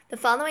The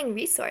following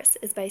resource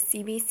is by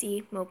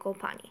CBC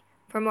Mokopani.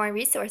 For more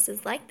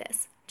resources like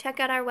this,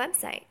 check out our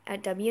website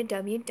at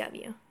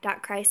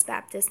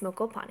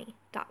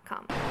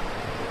www.christbaptistmokopani.com.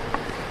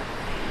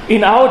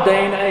 In our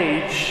day and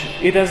age,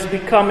 it has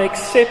become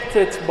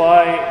accepted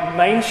by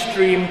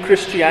mainstream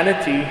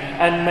Christianity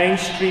and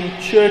mainstream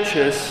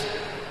churches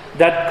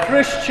that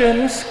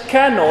Christians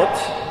cannot,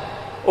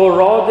 or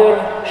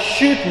rather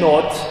should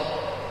not,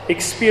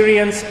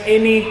 experience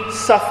any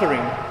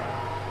suffering.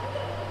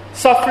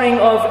 Suffering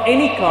of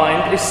any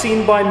kind is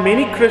seen by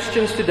many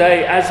Christians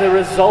today as a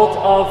result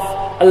of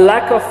a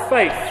lack of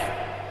faith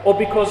or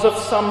because of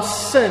some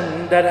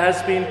sin that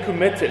has been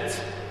committed.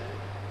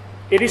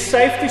 It is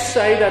safe to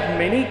say that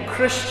many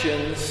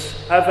Christians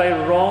have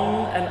a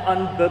wrong and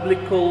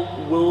unbiblical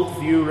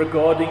worldview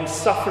regarding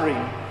suffering.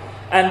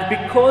 And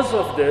because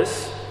of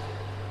this,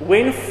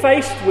 when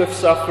faced with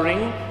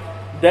suffering,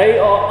 they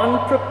are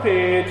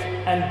unprepared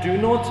and do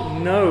not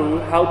know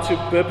how to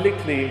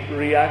biblically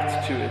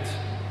react to it.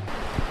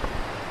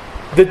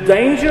 The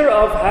danger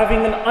of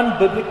having an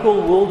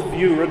unbiblical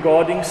worldview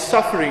regarding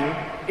suffering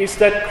is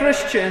that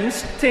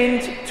Christians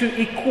tend to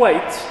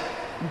equate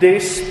their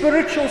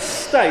spiritual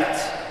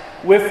state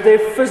with their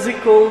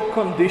physical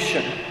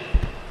condition.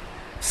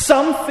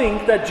 Some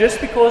think that just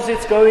because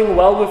it's going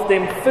well with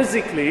them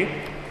physically,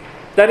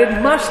 that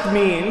it must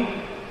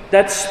mean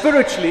that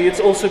spiritually it's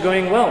also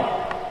going well.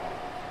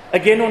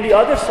 Again, on the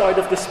other side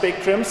of the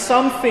spectrum,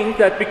 some think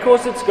that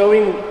because it's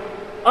going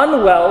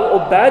unwell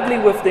or badly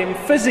with them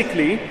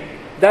physically,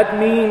 that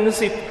means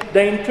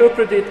they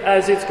interpret it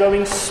as it's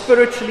going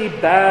spiritually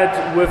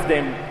bad with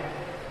them.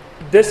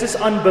 This is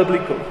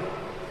unbiblical.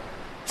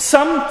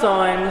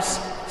 Sometimes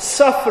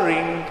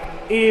suffering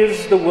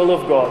is the will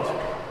of God.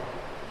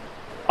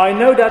 I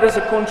know that is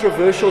a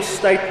controversial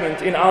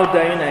statement in our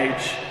day and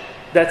age,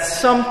 that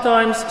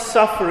sometimes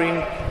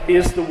suffering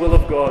is the will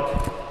of God.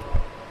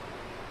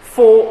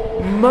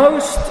 For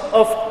most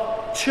of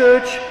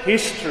church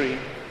history,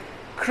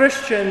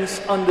 Christians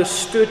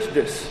understood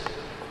this.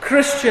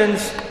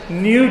 Christians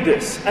knew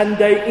this, and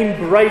they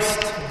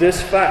embraced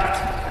this fact,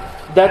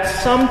 that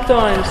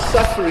sometimes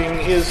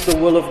suffering is the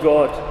will of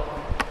God.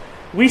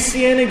 We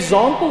see an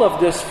example of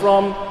this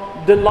from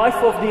the life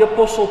of the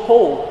Apostle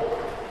Paul.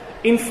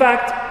 In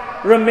fact,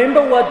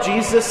 remember what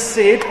Jesus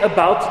said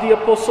about the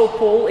Apostle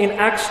Paul in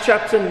Acts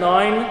chapter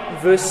 9,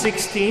 verse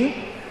 16?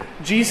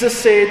 Jesus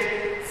said,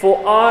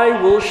 "For I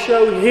will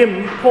show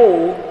him,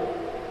 Paul,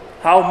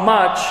 how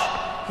much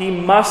he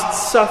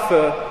must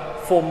suffer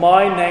for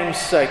my name's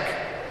sake."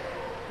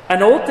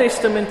 An Old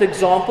Testament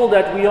example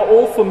that we are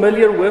all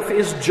familiar with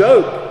is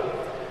Job.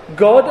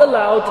 God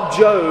allowed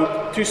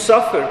Job to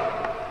suffer.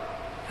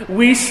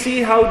 We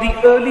see how the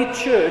early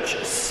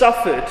church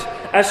suffered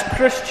as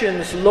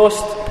Christians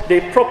lost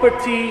their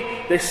property,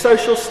 their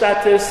social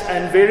status,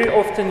 and very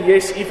often,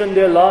 yes, even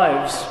their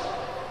lives.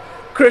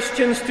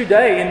 Christians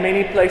today in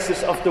many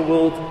places of the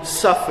world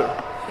suffer.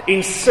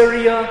 In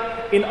Syria,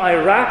 in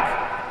Iraq,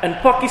 and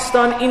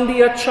Pakistan,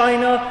 India,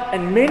 China,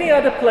 and many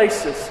other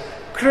places,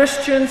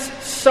 Christians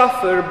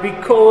suffer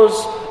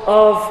because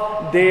of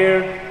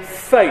their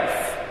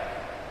faith.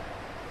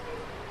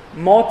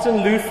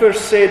 Martin Luther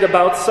said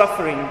about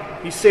suffering,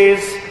 he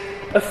says,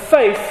 "A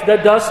faith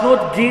that does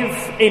not give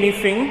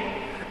anything,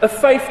 a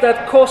faith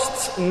that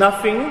costs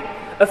nothing,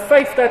 a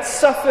faith that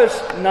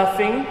suffers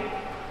nothing,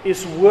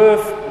 is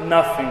worth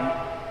nothing."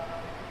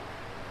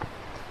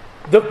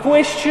 The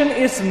question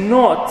is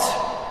not,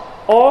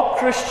 are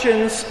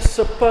Christians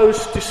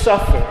supposed to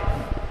suffer?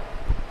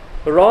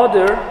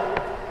 Rather,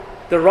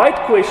 the right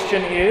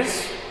question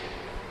is,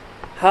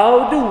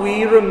 how do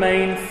we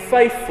remain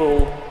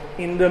faithful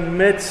in the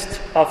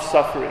midst of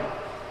suffering?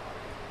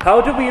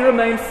 How do we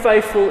remain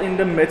faithful in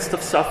the midst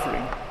of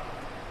suffering?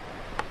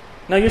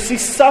 Now you see,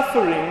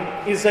 suffering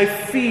is a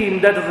theme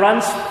that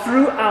runs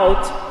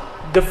throughout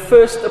the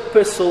first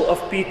epistle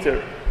of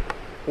Peter,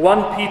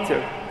 1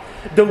 Peter.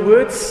 The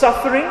word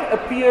suffering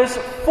appears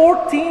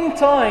 14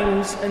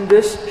 times in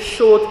this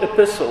short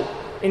epistle,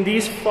 in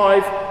these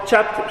 5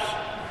 chapters,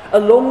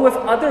 along with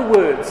other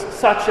words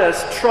such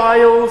as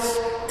trials,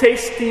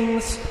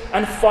 testings,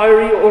 and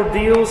fiery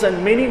ordeals,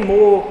 and many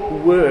more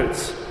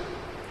words.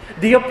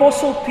 The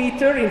Apostle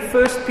Peter in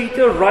 1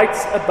 Peter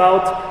writes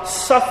about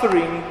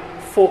suffering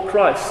for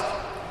Christ,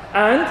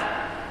 and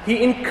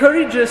he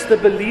encourages the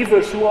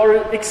believers who are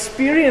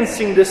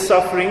experiencing this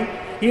suffering.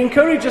 He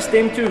encourages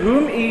them to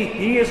whom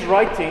he is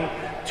writing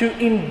to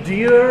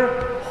endure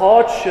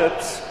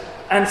hardships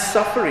and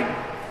suffering.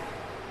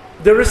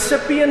 The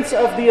recipients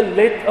of the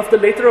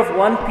letter of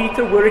 1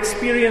 Peter were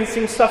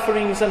experiencing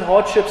sufferings and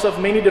hardships of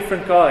many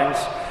different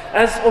kinds.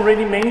 As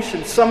already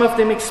mentioned, some of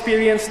them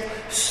experienced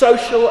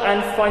social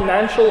and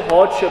financial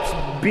hardships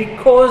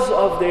because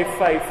of their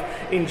faith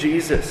in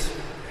Jesus.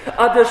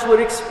 Others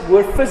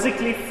were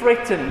physically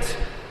threatened.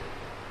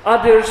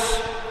 Others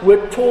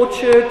were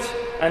tortured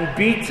and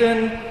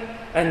beaten,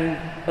 and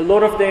a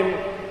lot of them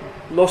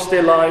lost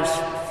their lives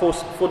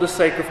for the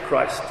sake of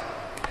Christ.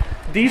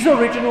 These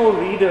original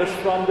readers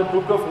from the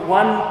book of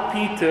 1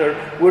 Peter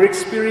were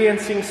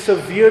experiencing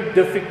severe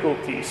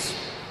difficulties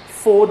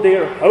for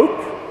their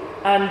hope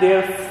and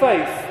their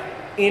faith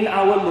in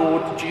our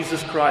Lord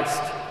Jesus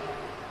Christ.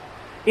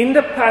 In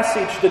the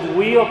passage that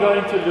we are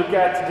going to look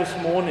at this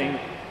morning,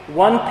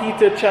 1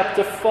 Peter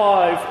chapter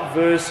 5,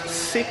 verse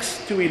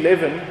 6 to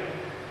 11,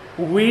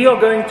 we are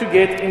going to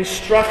get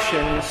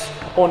instructions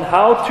on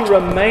how to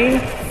remain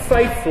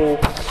faithful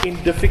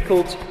in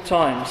difficult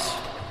times.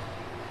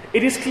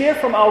 It is clear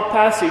from our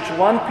passage,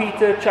 1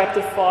 Peter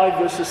chapter 5,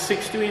 verses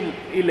 6 to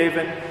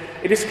 11,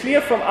 it is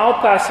clear from our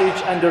passage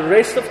and the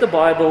rest of the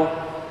Bible,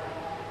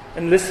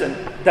 and listen,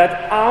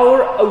 that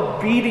our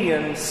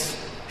obedience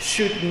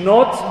should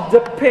not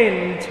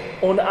depend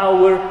on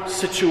our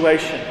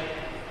situation.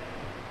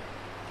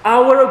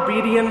 Our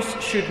obedience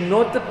should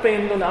not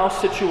depend on our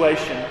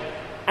situation.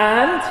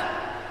 And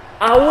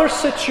our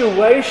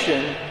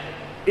situation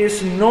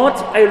is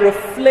not a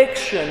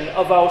reflection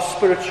of our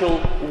spiritual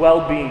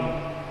well-being.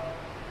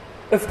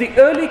 If the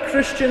early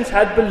Christians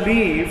had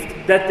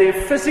believed that their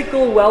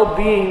physical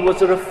well-being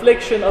was a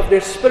reflection of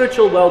their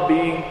spiritual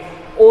well-being,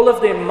 all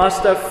of them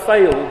must have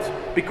failed,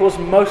 because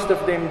most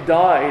of them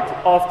died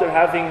after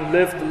having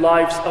lived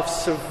lives of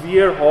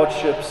severe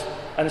hardships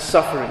and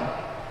suffering.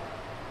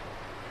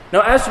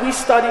 Now, as we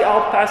study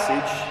our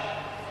passage,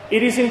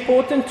 it is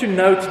important to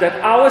note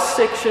that our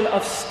section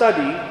of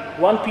study,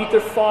 1 Peter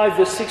 5,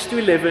 verse 6 to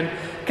 11,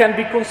 can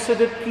be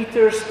considered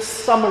Peter's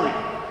summary.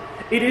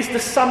 It is the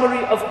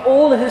summary of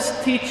all his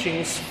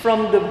teachings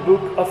from the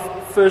book of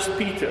 1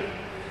 Peter.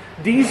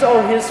 These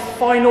are his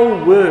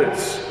final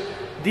words.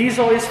 These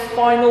are his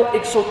final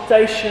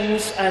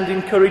exhortations and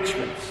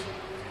encouragements.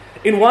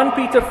 In 1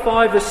 Peter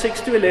 5, verse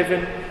 6 to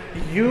 11,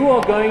 you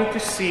are going to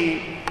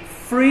see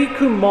 3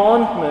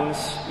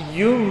 commandments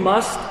you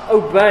must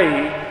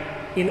obey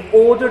in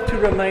order to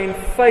remain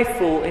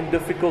faithful in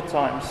difficult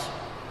times.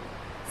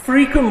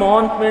 3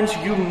 commandments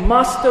you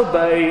must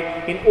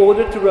obey in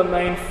order to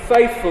remain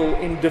faithful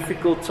in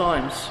difficult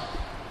times.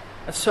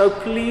 And so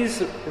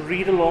please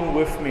read along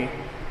with me.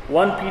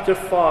 1 Peter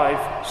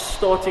 5,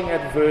 starting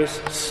at verse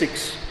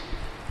 6.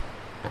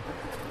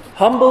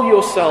 Humble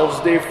yourselves,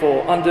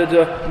 therefore, under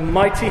the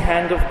mighty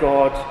hand of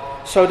God,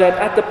 so that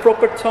at the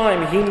proper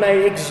time He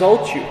may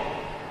exalt you,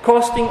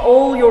 casting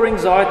all your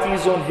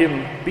anxieties on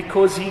Him,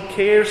 because He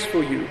cares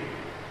for you.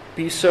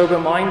 Be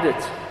sober-minded,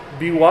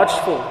 be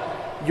watchful.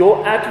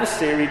 Your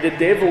adversary, the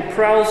devil,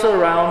 prowls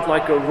around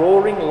like a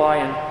roaring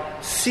lion,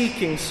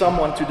 seeking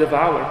someone to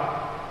devour.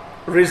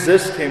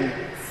 Resist him,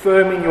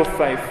 firm in your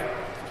faith,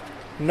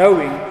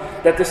 knowing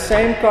that the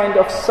same kind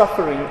of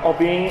suffering are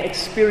being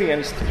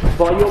experienced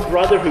by your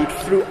brotherhood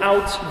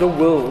throughout the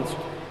world.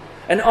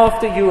 And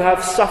after you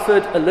have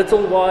suffered a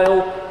little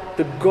while,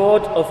 the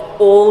God of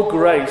all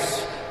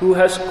grace, who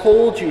has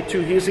called you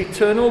to His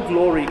eternal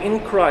glory in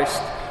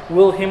Christ,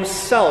 will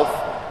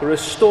Himself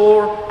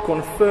restore,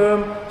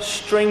 confirm,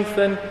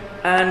 strengthen,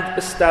 and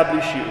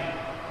establish you.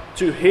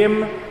 To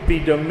Him be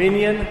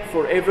dominion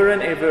forever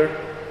and ever.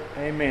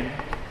 Amen.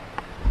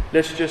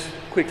 Let's just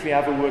quickly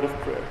have a word of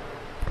prayer.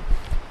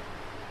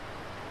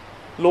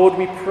 Lord,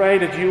 we pray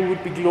that You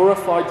would be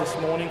glorified this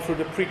morning through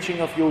the preaching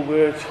of Your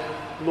word.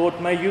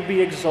 Lord, may You be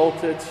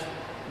exalted.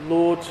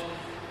 Lord,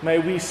 may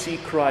we see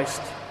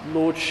Christ.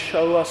 Lord,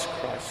 show us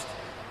Christ.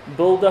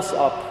 Build us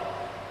up.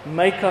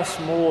 Make us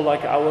more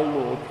like our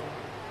Lord.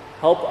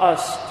 Help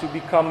us to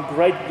become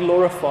great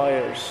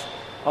glorifiers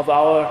of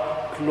our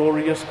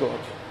glorious God.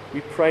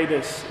 We pray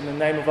this in the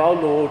name of our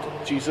Lord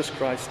Jesus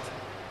Christ.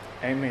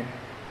 Amen.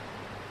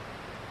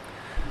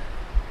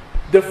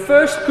 The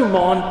first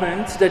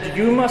commandment that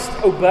you must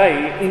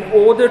obey in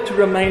order to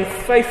remain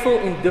faithful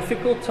in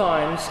difficult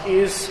times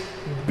is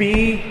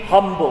be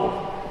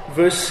humble.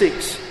 Verse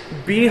 6.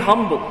 Be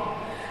humble.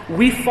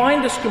 We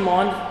find this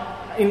command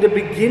in the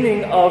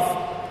beginning of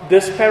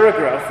this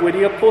paragraph where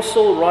the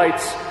apostle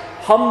writes,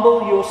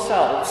 humble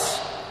yourselves.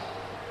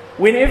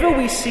 Whenever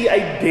we see a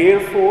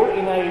therefore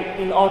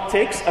in our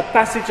text, a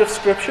passage of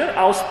scripture,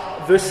 our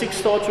verse 6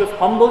 starts with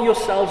humble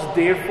yourselves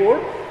therefore.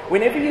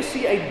 Whenever you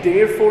see a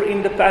therefore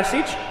in the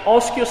passage,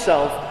 ask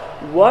yourself,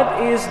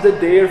 what is the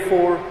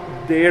therefore?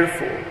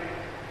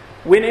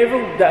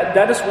 Whenever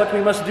that is what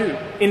we must do.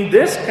 In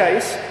this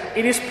case,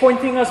 it is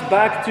pointing us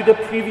back to the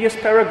previous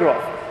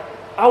paragraph.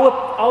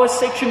 Our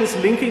section is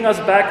linking us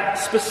back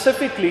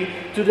specifically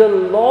to the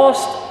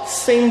last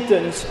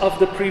sentence of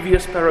the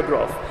previous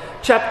paragraph.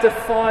 Chapter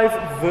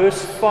 5,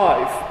 verse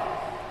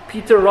 5.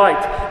 Peter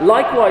writes,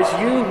 likewise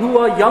you who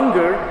are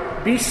younger,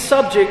 be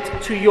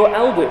subject to your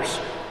elders.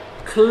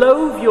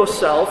 Clothe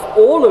yourself,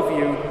 all of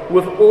you,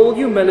 with all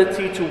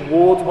humility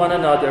toward one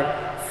another.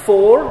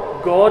 For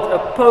God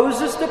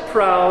opposes the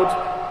proud,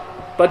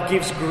 but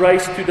gives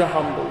grace to the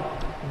humble.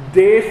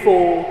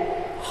 Therefore,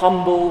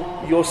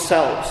 humble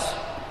yourselves.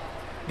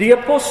 The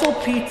Apostle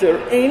Peter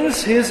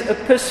ends his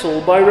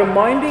epistle by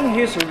reminding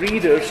his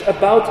readers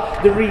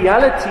about the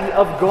reality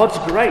of God's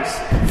grace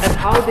and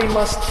how they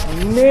must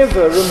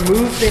never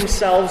remove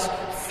themselves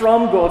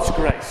from God's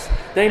grace.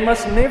 they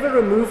must never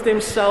remove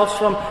themselves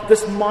from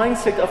this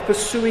mindset of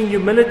pursuing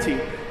humility.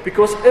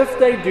 Because if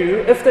they do,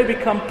 if they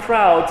become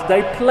proud,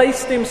 they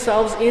place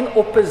themselves in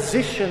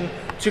opposition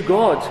to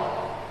God.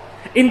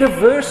 In the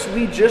verse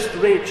we just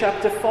read,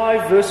 chapter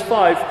 5, verse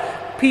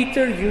 5,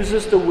 Peter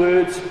uses the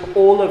words,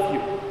 all of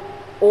you.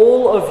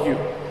 All of you.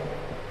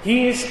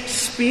 He is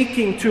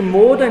speaking to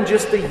more than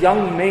just the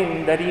young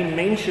men that he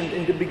mentioned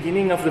in the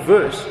beginning of the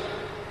verse.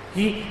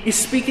 He is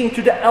speaking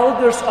to the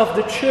elders of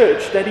the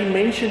church that he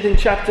mentioned in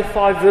chapter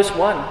 5, verse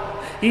 1.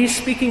 He is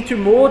speaking to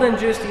more than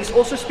just, he's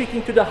also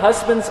speaking to the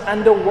husbands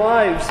and the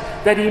wives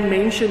that he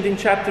mentioned in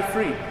chapter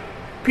 3.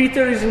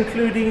 Peter is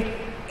including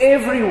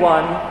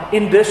everyone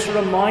in this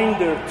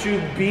reminder to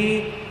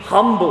be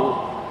humble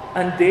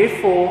and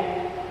therefore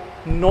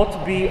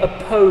not be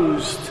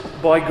opposed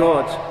by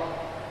God.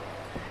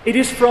 It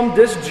is from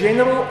this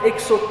general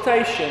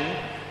exhortation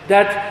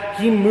that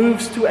he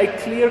moves to a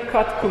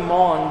clear-cut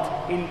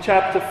command in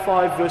chapter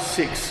 5, verse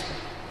 6.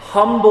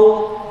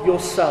 Humble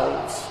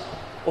yourselves.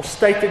 Or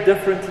stated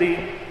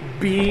differently,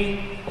 be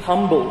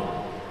humble.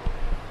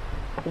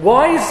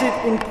 Why is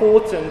it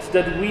important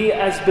that we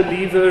as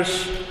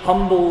believers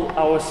humble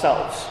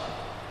ourselves?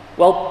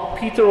 Well,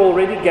 Peter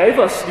already gave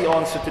us the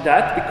answer to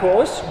that,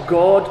 because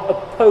God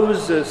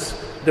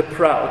opposes the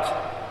proud.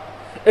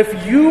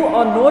 If you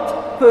are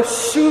not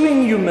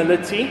pursuing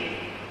humility,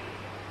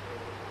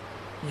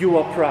 you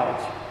are proud.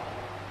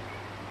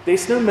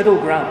 There's no middle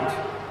ground.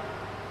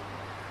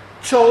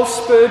 Charles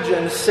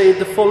Spurgeon said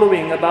the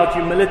following about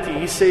humility.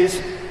 He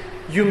says,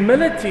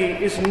 humility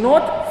is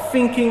not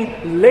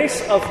thinking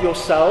less of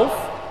yourself,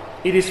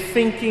 it is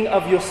thinking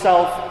of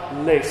yourself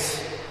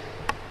less.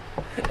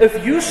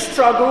 If you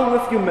struggle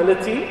with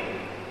humility,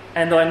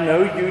 and I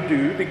know you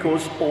do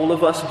because all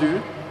of us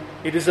do,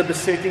 it is a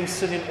besetting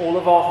sin in all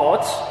of our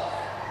hearts.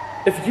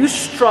 If you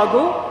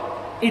struggle,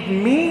 it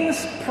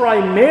means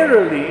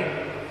primarily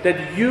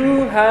that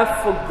you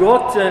have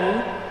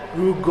forgotten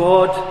who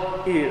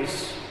God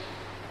is.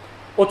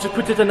 Or to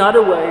put it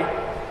another way,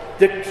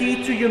 the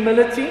key to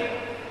humility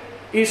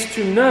is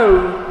to know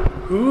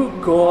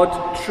who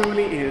God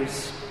truly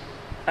is,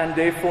 and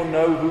therefore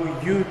know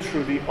who you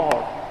truly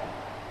are.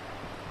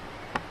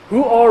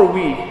 Who are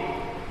we?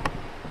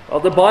 Well,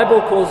 the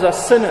Bible calls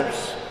us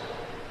sinners.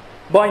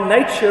 By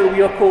nature,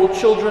 we are called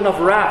children of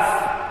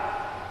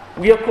wrath.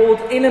 We are called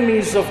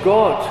enemies of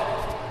God.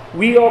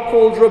 We are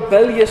called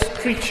rebellious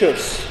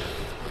creatures.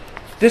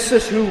 This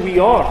is who we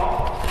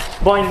are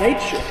by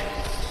nature.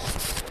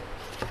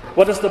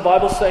 What does the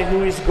Bible say?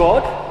 Who is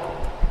God?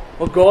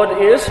 Well,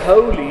 God is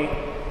holy,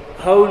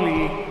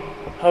 holy,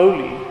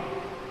 holy.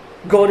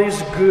 God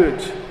is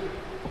good.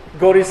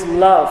 God is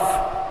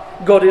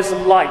love. God is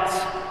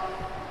light.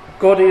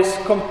 God is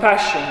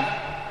compassion.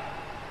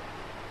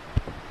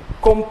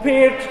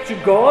 Compared to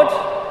God,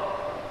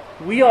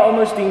 we are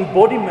almost the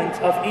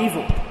embodiment of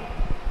evil.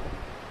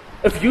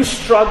 If you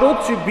struggle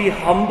to be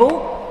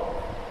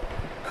humble,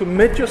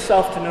 commit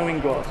yourself to knowing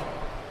God.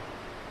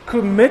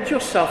 Commit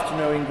yourself to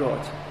knowing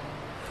God.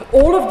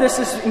 All of this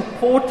is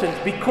important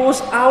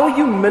because our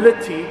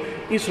humility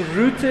is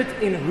rooted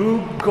in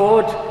who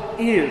God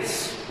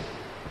is.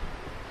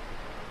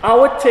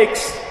 Our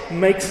text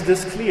makes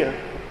this clear.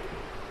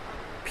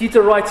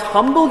 Peter writes,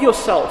 humble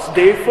yourselves,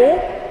 therefore,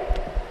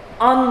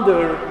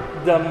 under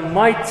the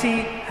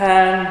mighty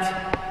hand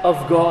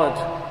of God.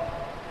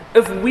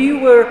 If we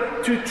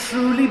were to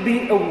truly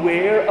be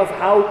aware of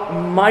how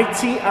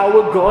mighty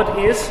our God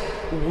is,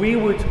 we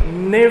would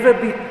never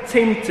be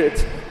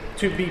tempted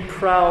to be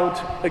proud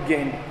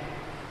again.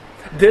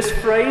 This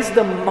phrase,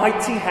 the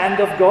mighty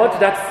hand of God,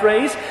 that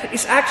phrase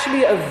is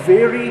actually a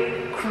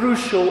very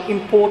crucial,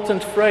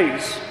 important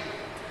phrase.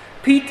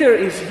 Peter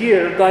is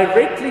here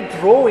directly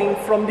drawing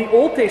from the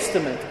Old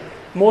Testament.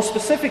 More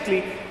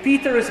specifically,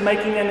 Peter is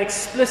making an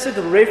explicit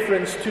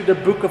reference to the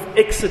book of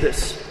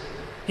Exodus.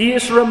 He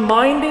is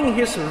reminding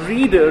his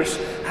readers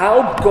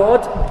how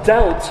God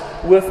dealt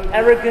with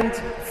arrogant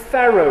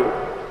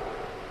Pharaoh,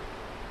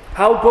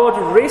 how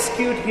God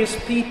rescued his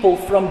people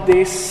from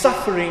their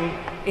suffering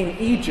in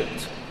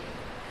Egypt.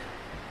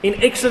 In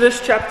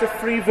Exodus chapter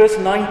 3 verse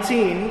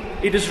 19,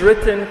 it is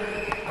written,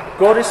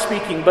 God is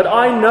speaking, but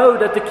I know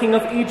that the king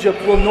of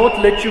Egypt will not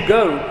let you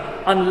go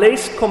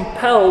unless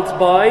compelled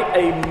by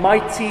a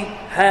mighty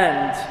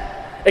hand.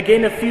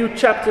 Again, a few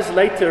chapters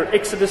later,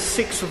 Exodus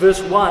 6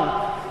 verse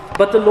 1,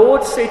 but the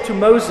Lord said to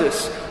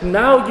Moses,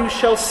 now you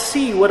shall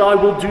see what I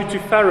will do to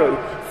Pharaoh,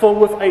 for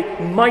with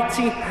a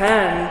mighty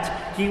hand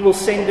he will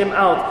send them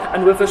out,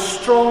 and with a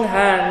strong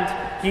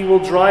hand he will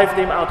drive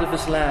them out of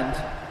his land.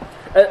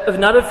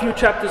 Another few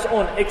chapters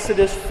on,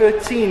 Exodus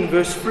 13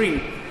 verse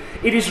 3,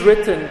 it is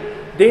written,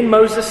 then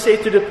Moses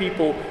said to the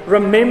people,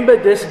 remember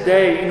this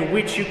day in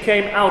which you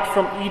came out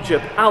from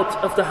Egypt, out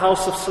of the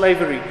house of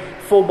slavery,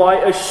 for by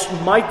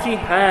a mighty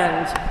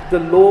hand the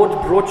Lord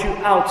brought you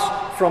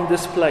out from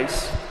this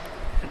place.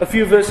 A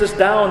few verses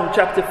down,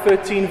 chapter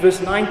 13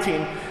 verse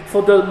 19,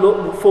 for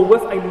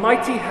with a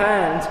mighty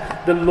hand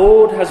the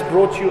Lord has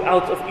brought you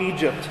out of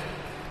Egypt.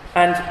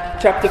 And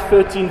chapter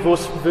 13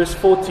 verse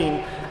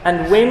 14,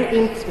 And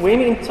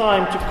when in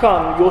time to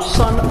come your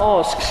son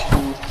asks you,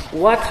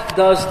 what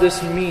does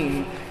this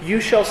mean? You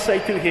shall say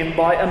to him,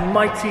 by a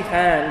mighty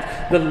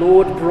hand the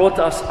Lord brought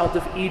us out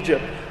of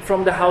Egypt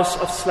from the house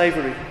of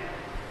slavery.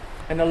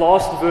 And the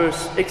last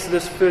verse,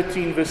 Exodus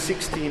 13 verse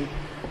 16.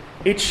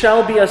 It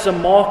shall be as a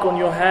mark on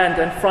your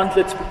hand and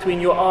frontlets between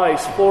your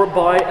eyes, for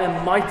by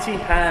a mighty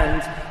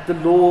hand the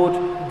Lord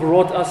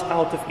brought us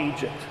out of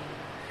Egypt.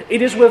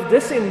 It is with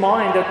this in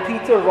mind that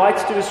Peter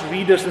writes to his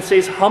readers and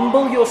says,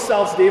 humble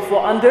yourselves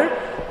therefore under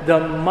the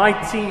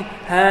mighty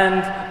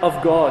hand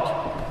of God.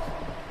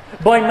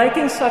 By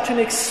making such an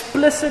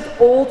explicit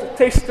Old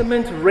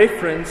Testament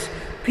reference,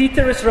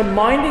 Peter is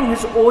reminding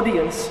his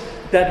audience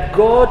that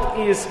God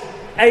is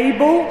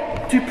able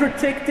to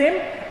protect them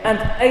and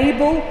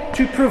able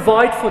to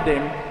provide for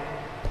them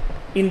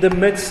in the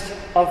midst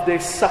of their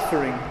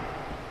suffering.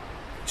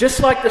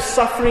 Just like the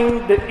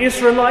suffering the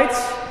Israelites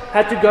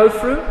had to go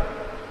through,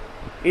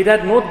 it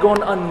had not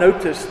gone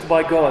unnoticed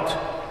by God.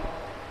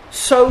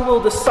 So will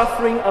the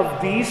suffering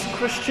of these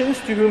Christians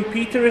to whom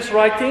Peter is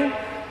writing,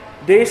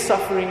 their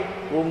suffering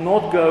will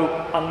not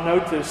go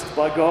unnoticed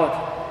by God.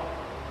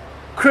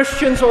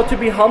 Christians are to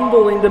be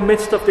humble in the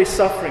midst of their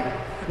suffering,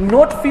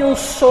 not feel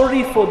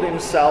sorry for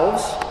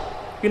themselves.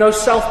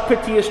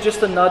 Self-pity is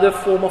just another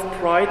form of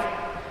pride.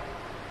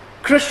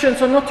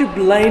 Christians are not to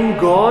blame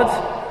God.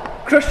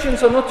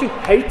 Christians are not to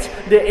hate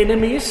their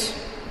enemies,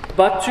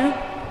 but to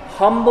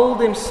humble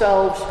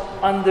themselves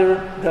under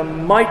the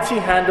mighty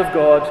hand of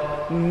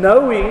God,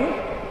 knowing,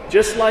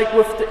 just like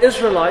with the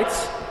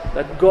Israelites,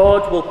 that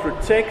God will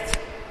protect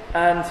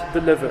and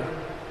deliver.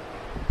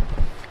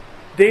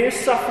 Their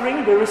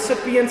suffering, the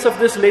recipients of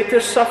this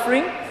letter's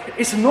suffering,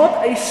 is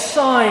not a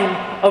sign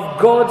of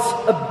God's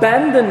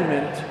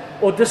abandonment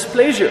or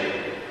displeasure,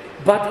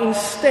 but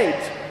instead,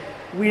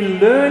 we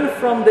learn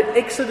from the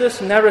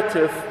Exodus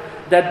narrative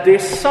that their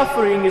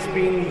suffering is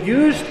being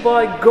used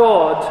by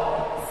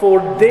God for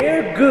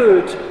their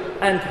good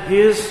and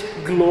His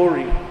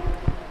glory.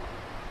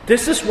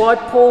 This is why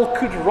Paul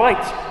could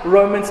write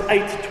Romans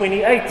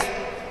 8:28.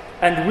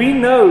 And we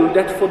know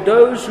that for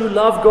those who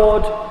love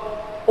God,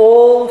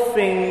 all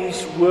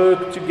things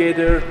work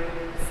together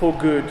for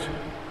good.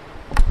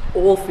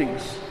 All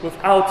things,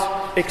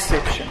 without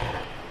exception.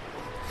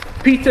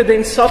 Peter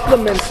then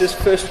supplements his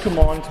first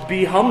command,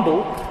 be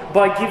humble,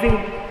 by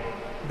giving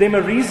them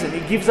a reason.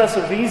 He gives us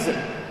a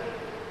reason.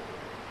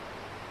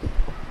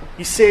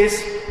 He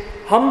says,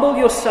 humble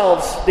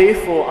yourselves,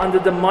 therefore, under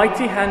the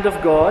mighty hand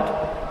of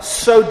God,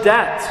 so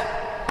that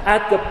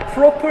at the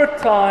proper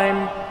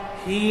time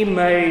He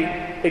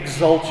may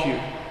exalt you.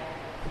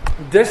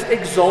 This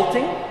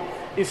exalting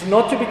is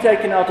not to be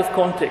taken out of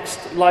context,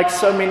 like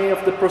so many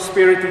of the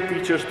prosperity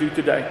teachers do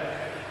today.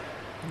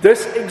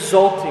 This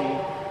exalting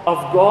of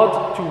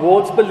God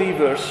towards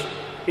believers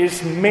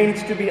is meant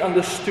to be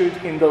understood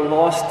in the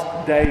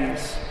last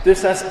days.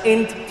 This has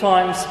end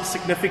times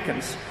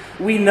significance.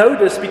 We know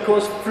this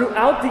because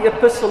throughout the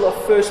epistle of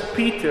 1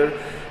 Peter,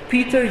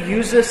 Peter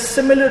uses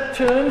similar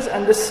terms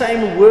and the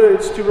same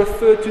words to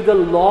refer to the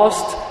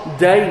last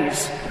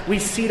days. We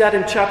see that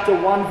in chapter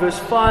 1 verse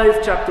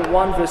 5, chapter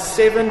 1 verse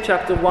 7,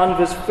 chapter 1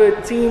 verse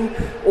 13,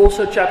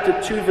 also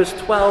chapter 2 verse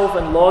 12,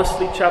 and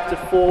lastly chapter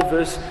 4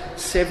 verse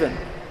 7.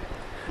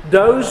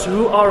 Those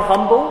who are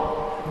humble,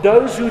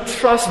 those who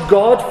trust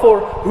God for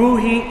who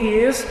He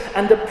is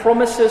and the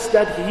promises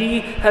that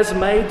He has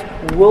made,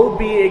 will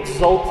be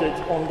exalted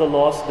on the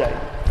last day.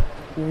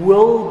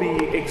 Will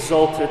be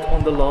exalted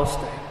on the last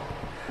day.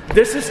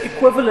 This is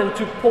equivalent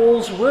to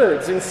Paul's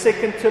words in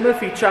 2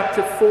 Timothy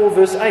chapter 4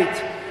 verse 8,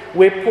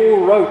 where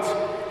Paul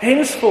wrote,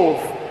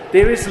 henceforth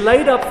there is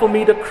laid up for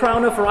me the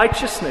crown of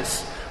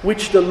righteousness,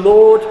 which the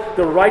Lord,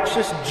 the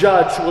righteous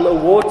judge, will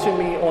award to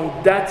me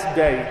on that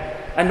day.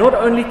 And not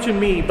only to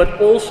me, but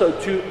also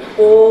to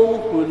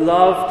all who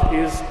loved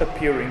His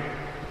appearing.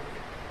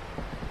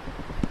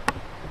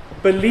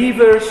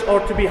 Believers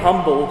are to be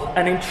humble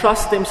and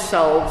entrust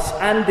themselves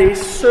and their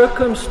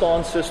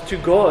circumstances to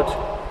God,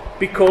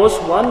 because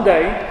one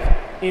day,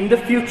 in the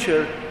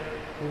future,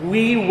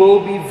 we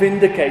will be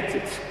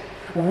vindicated.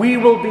 We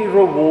will be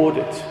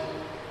rewarded.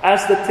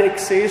 As the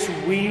text says,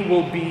 we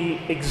will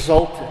be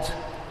exalted.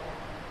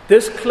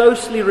 This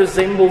closely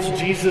resembles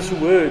Jesus'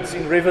 words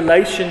in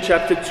Revelation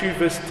chapter 2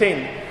 verse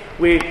 10,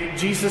 where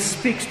Jesus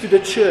speaks to the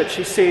church.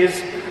 He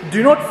says,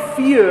 do not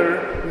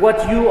fear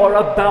what you are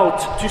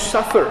about to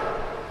suffer.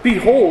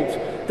 Behold,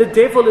 the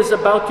devil is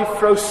about to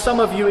throw some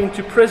of you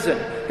into prison,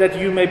 that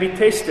you may be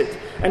tested.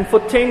 And for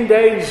 10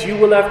 days you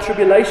will have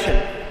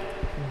tribulation.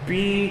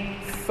 Be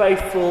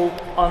faithful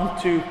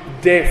unto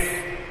death.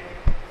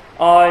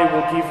 I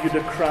will give you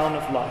the crown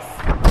of life.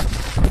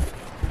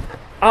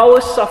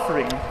 Our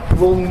suffering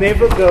will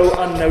never go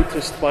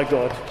unnoticed by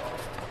God.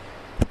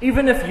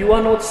 Even if you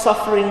are not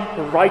suffering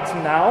right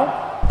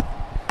now,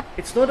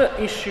 it's not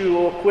an issue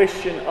or a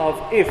question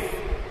of if,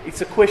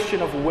 it's a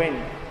question of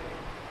when.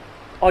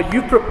 Are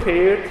you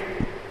prepared?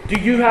 Do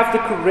you have the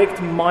correct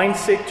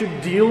mindset to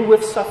deal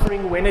with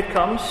suffering when it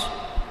comes?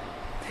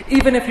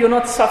 Even if you're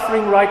not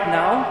suffering right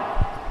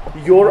now,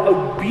 your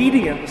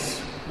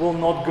obedience will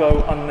not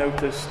go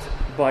unnoticed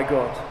by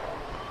God.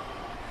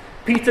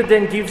 Peter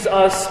then gives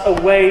us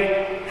a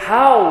way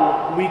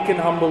how we can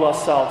humble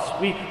ourselves.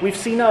 We've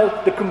seen now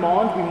the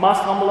command, we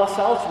must humble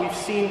ourselves. We've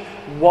seen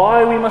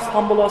why we must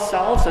humble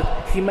ourselves,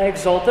 that He may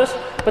exalt us.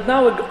 But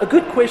now a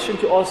good question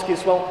to ask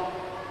is, well,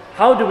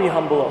 how do we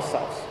humble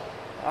ourselves?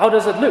 How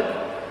does it look?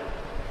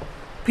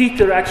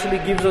 Peter actually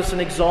gives us an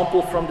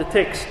example from the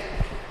text.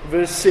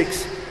 Verse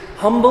 6,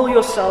 "Humble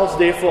yourselves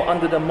therefore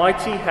under the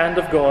mighty hand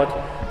of God,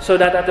 so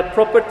that at the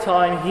proper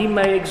time He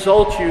may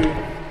exalt you,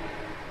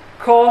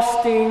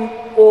 casting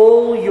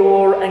all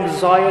your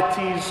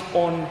anxieties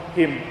on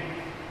Him,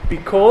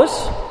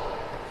 because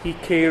He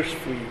cares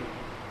for you."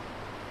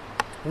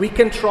 We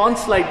can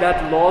translate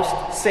that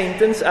last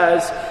sentence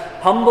as,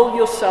 "Humble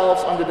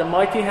yourselves under the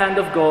mighty hand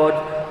of God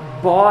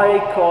by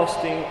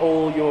casting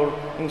all your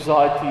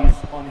anxieties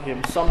on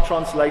Him." Some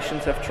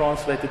translations have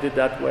translated it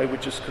that way,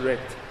 which is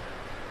correct.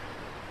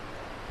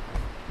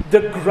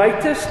 The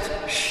greatest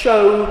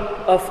show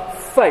of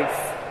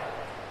faith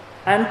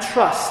and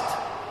trust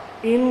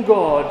in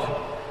God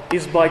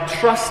is by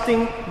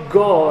trusting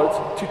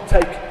God to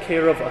take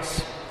care of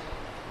us.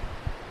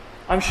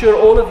 I'm sure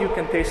all of you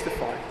can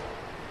testify.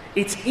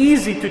 It's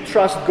easy to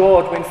trust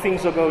God when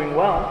things are going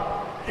well.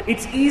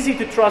 It's easy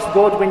to trust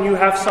God when you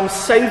have some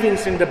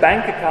savings in the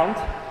bank account.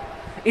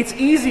 It's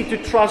easy to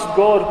trust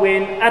God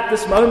when at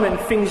this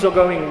moment things are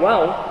going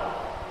well.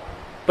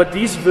 But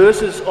these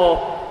verses are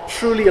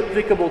truly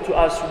applicable to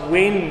us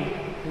when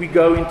we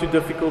go into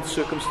difficult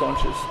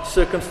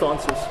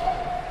circumstances.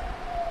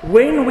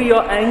 When we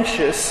are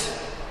anxious,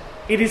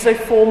 it is a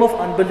form of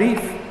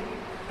unbelief.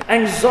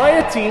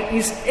 Anxiety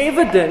is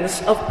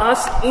evidence of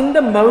us in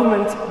the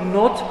moment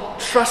not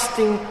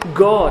trusting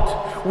God.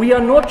 We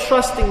are not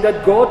trusting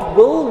that God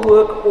will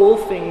work all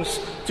things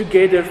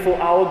together for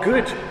our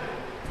good.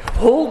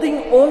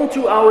 Holding on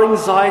to our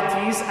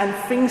anxieties and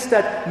things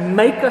that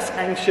make us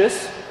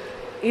anxious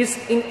is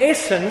in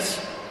essence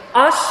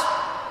us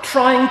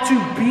trying to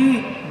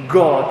be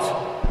God,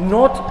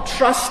 not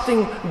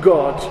trusting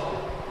God.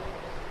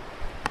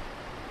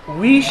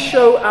 We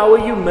show our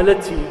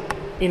humility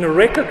in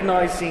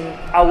recognizing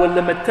our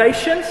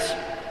limitations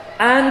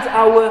and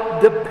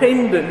our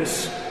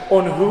dependence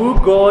on who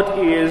God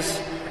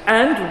is.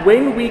 And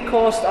when we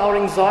cast our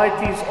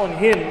anxieties on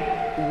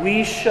Him,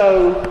 we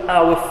show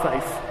our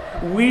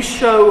faith. We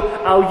show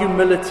our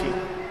humility.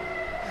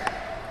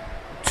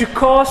 To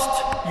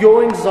cast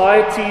your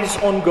anxieties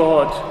on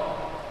God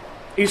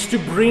is to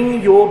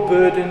bring your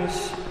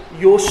burdens,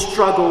 your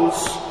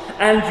struggles,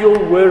 and your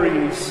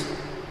worries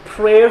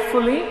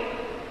prayerfully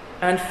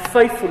and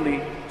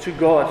faithfully to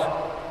God.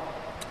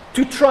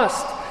 To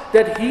trust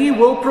that He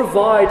will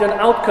provide an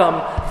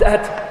outcome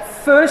that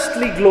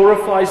firstly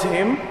glorifies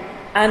Him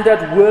and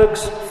that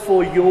works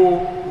for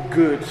your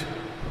good.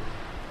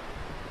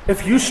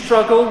 If you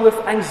struggle with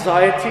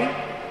anxiety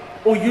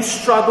or you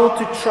struggle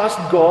to trust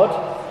God,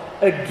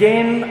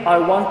 again, I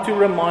want to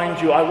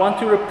remind you, I want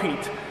to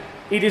repeat,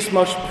 it is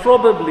most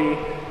probably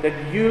that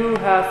you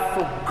have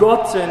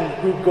forgotten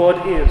who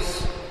God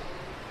is.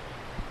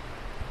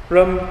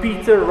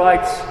 Peter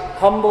writes,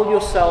 "Humble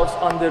yourselves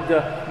under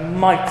the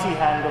mighty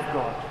hand of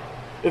God."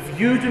 If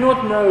you do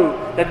not know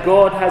that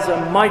God has a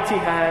mighty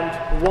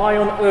hand, why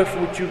on earth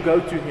would you go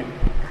to Him?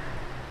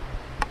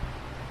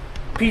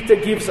 Peter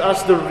gives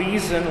us the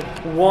reason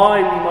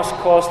why we must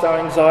cast our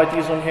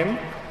anxieties on Him.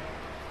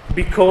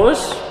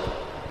 Because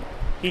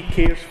He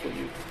cares for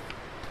you.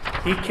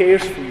 He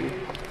cares for you.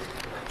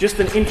 Just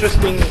an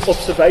interesting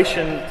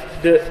observation,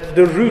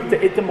 the root,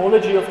 the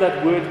etymology of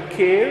that word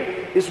care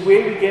is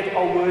where we get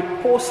our word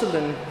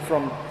porcelain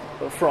from.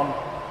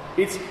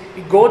 It's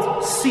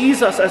God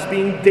sees us as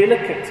being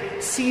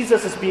delicate, sees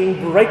us as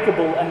being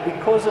breakable, and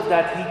because of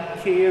that He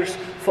cares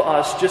for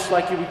us, just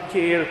like He would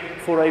care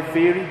for a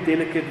very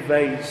delicate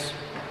vase.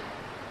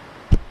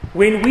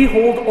 When we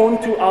hold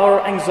on to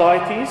our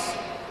anxieties,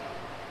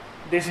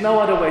 there's no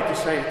other way to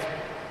say it.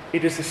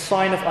 It is a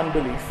sign of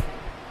unbelief.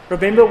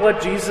 Remember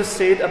what Jesus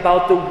said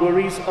about the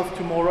worries of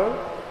tomorrow?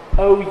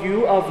 "Oh,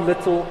 you of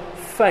little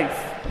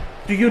faith.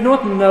 Do you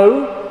not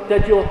know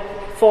that your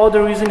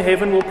Father who is in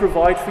heaven will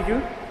provide for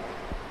you?"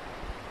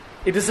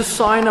 It is a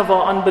sign of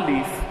our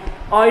unbelief.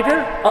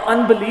 Either our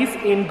unbelief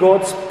in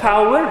God's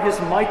power, His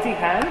mighty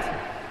hand,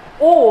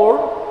 or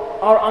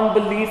our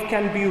unbelief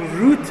can be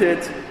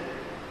rooted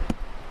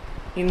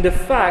in the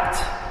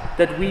fact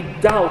that we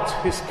doubt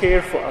His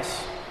care for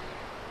us.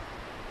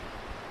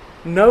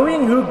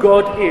 Knowing who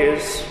God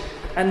is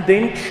and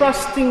then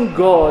trusting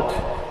God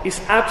is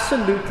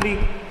absolutely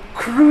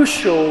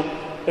crucial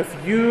if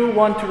you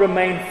want to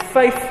remain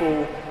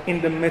faithful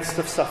in the midst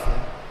of suffering.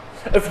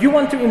 If you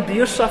want to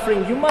endure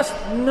suffering, you must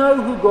know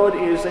who God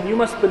is and you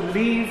must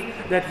believe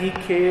that He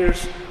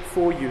cares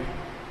for you.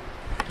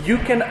 You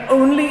can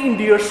only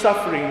endure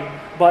suffering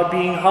by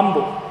being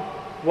humble.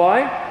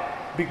 Why?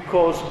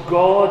 Because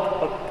God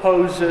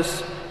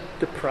opposes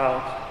the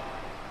proud,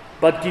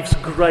 but gives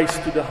grace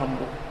to the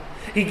humble.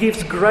 He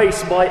gives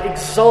grace by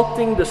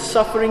exalting the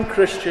suffering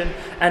Christian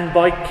and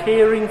by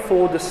caring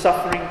for the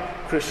suffering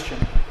Christian.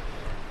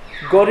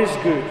 God is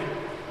good.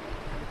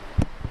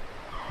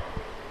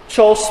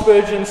 Charles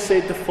Spurgeon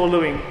said the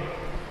following.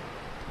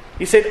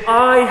 He said,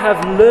 "I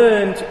have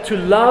learned to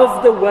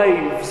love the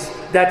waves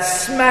that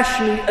smash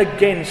me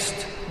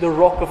against the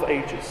rock of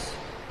ages."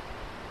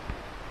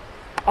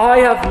 I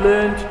have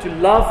learned to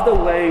love the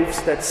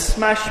waves that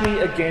smash me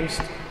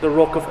against the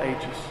rock of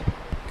ages.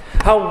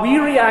 How we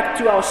react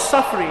to our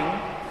suffering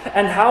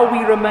and how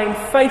we remain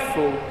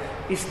faithful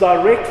is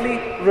directly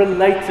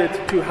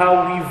related to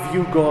how we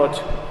view God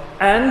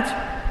and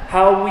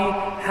how we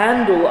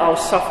handle our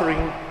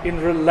suffering in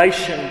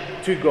relation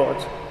to God.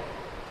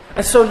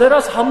 And so let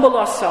us humble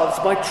ourselves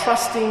by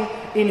trusting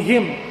in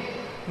Him,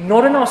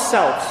 not in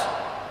ourselves.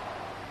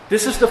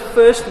 This is the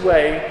first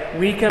way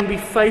we can be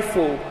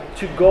faithful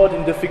to God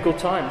in difficult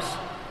times.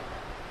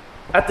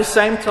 At the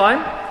same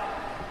time,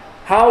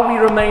 how we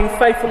remain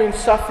faithful in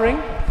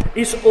suffering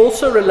is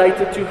also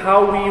related to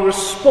how we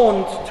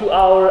respond to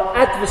our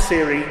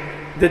adversary,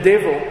 the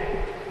devil.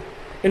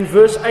 In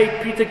verse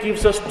 8, Peter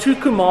gives us 2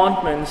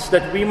 commandments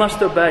that we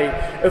must obey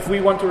if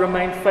we want to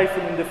remain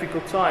faithful in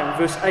difficult time.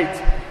 Verse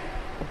 8,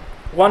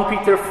 1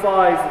 Peter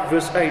 5,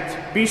 verse 8,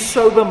 "Be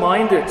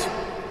sober-minded,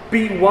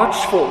 be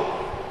watchful.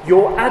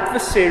 Your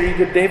adversary,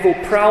 the devil,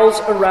 prowls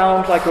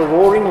around like a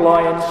roaring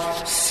lion,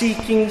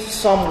 seeking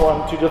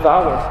someone to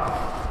devour.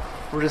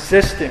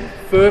 Resist him,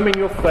 firm in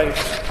your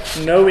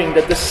faith, knowing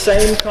that the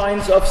same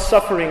kinds of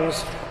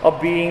sufferings are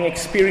being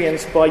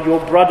experienced by your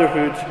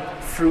brotherhood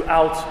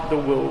throughout the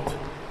world."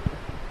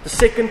 The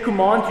second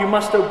command you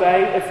must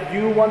obey if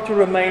you want to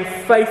remain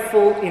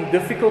faithful in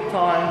difficult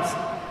times: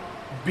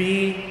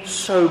 be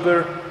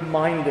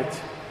sober-minded.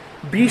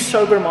 Be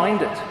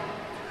sober-minded.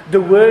 The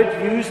word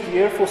used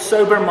here for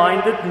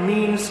sober-minded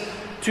means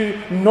to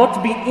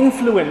not be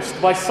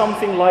influenced by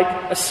something like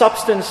a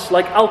substance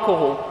like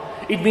alcohol.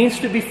 It means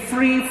to be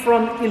free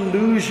from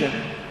illusion,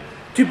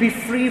 to be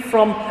free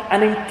from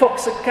an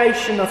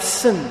intoxication of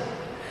sin.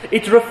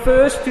 It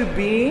refers to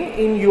being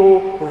in your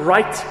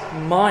right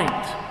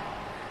mind.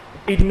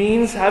 It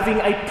means having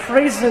a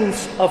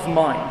presence of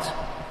mind.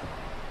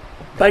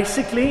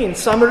 Basically, in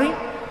summary,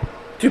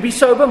 to be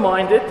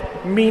sober-minded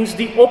means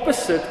the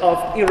opposite of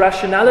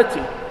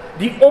irrationality,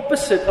 the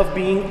opposite of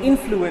being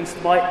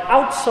influenced by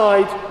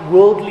outside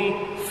worldly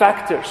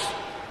factors.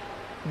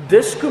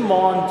 This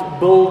command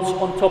builds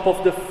on top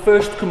of the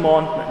first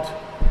commandment.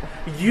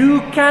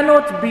 You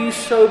cannot be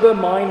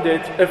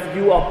sober-minded if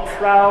you are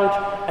proud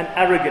and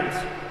arrogant.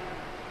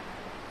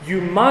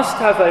 You must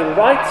have a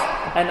right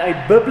and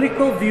a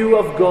biblical view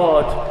of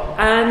God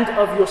and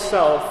of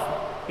yourself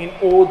in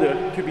order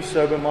to be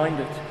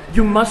sober-minded.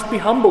 You must be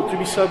humble to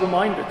be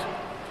sober-minded.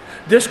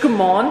 This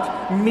command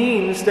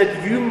means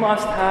that you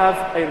must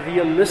have a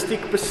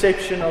realistic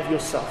perception of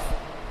yourself.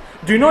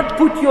 Do not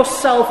put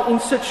yourself in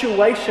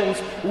situations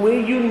where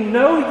you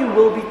know you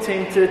will be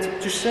tempted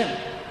to sin.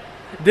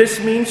 This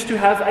means to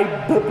have a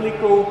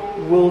biblical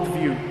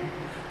worldview.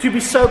 To be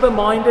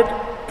sober-minded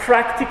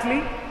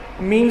practically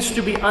means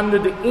to be under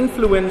the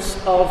influence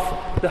of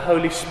the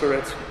Holy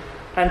Spirit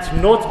and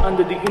not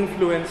under the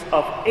influence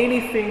of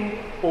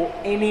anything or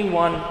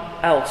anyone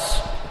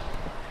else.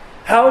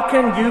 How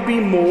can you be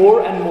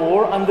more and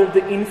more under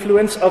the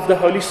influence of the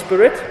Holy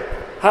Spirit?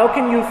 How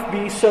can you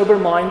be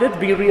sober-minded,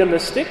 be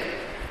realistic?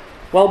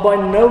 Well, by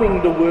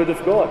knowing the Word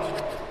of God.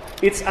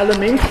 It's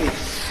elementary,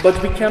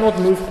 but we cannot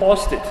move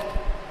past it.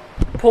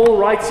 Paul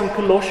writes in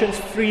Colossians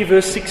 3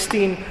 verse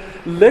 16,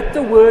 "Let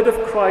the word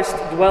of Christ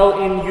dwell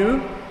in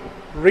you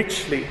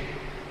richly,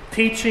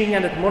 teaching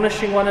and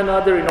admonishing one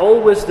another in all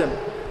wisdom,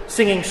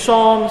 singing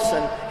psalms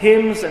and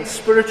hymns and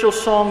spiritual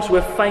songs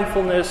with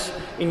thankfulness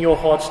in your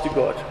hearts to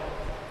God."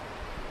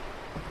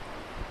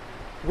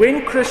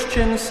 When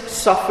Christians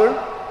suffer,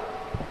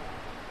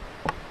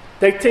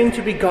 they tend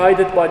to be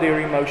guided by their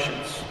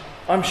emotions.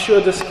 I'm sure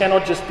this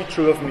cannot just be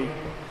true of me.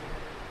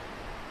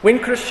 When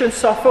Christians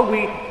suffer,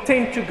 we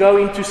tend to go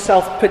into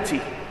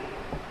self-pity.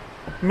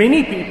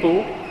 Many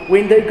people,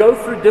 when they go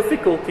through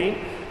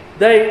difficulty,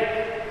 they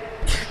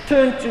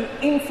turn to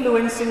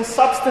influencing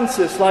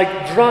substances like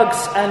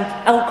drugs and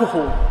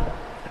alcohol.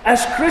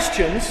 As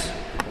Christians,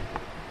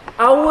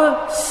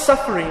 our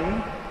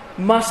suffering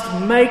must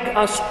make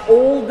us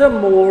all the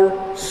more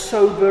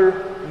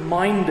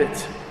sober-minded.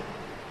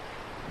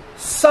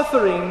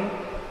 Suffering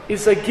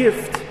is a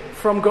gift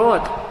from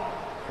God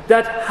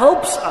that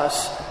helps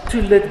us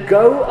to let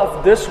go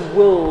of this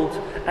world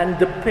and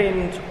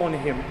depend on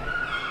Him.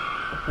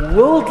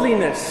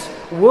 Worldliness,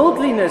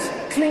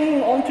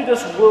 clinging onto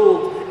this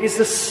world is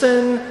a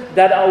sin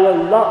that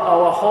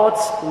our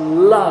hearts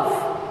love.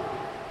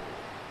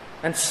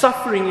 And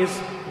suffering is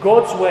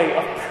God's way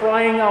of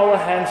prying our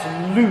hands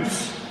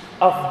loose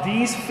of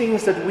these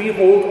things that we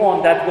hold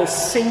on that will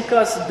sink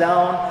us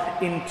down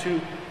into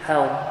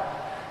hell.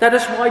 That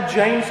is why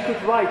James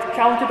could write,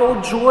 "Count it all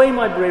joy,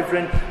 my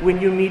brethren, when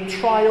you meet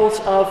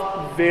trials of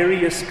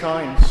various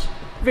kinds."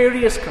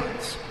 Various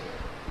kinds.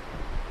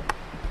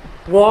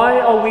 Why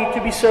are we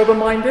to be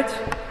sober-minded?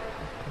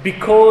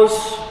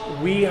 Because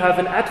we have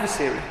an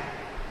adversary,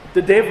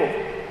 the devil.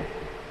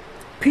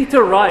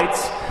 Peter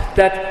writes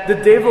that the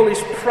devil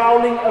is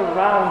prowling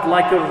around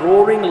like a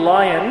roaring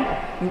lion,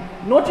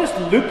 not just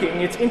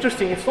looking. It's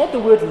interesting, it's not the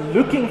word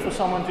looking for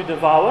someone to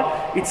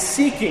devour, it's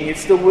seeking,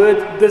 it's the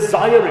word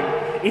desiring.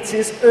 It's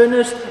his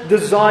earnest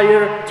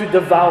desire to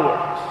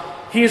devour.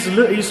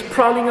 He's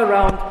prowling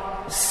around,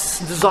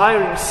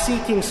 desiring,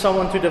 seeking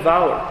someone to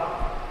devour.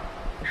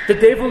 The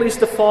devil is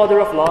the father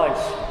of lies.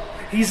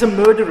 He's a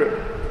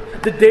murderer.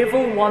 The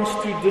devil wants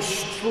to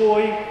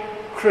destroy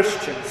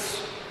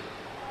Christians.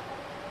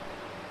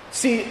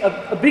 See,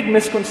 a big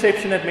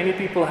misconception that many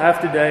people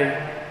have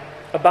today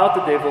about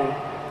the devil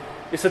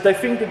is that they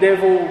think the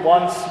devil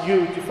wants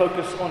you to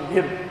focus on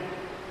him.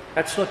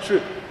 That's not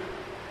true.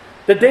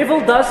 The devil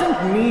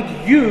doesn't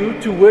need you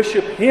to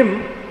worship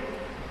him.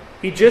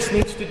 He just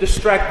needs to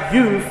distract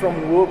you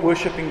from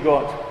worshiping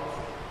God.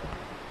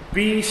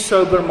 Be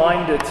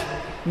sober-minded.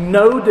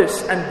 Know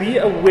this and be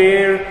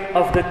aware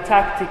of the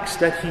tactics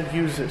that he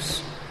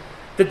uses.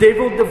 The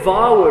devil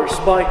devours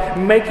by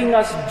making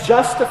us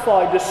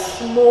justify the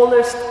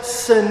smallest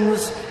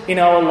sins in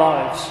our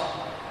lives,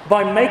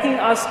 by making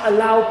us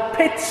allow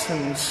pet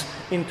sins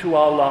into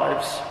our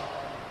lives.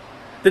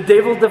 The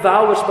devil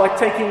devours by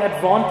taking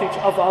advantage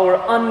of our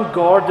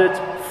unguarded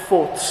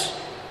thoughts.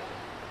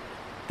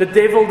 The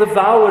devil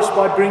devours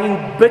by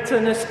bringing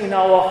bitterness in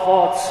our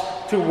hearts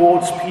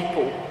towards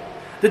people.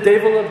 The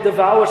devil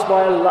devours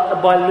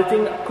by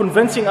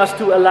convincing us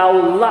to allow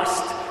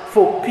lust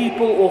for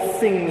people or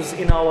things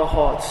in our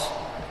hearts.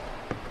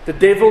 The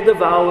devil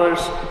devours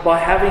by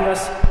having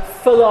us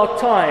fill our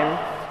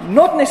time,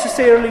 not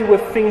necessarily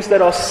with things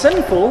that are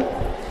sinful,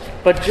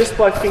 but just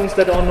by things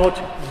that are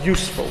not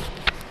useful.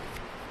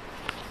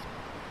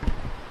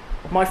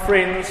 My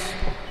friends,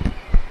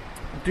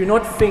 do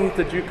not think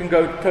that you can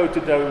go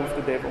toe-to-toe with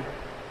the devil.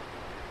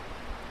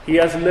 He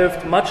has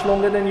lived much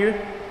longer than you.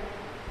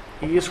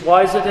 He is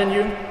wiser than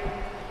you.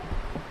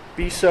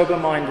 Be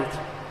sober-minded.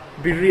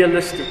 Be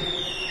realistic.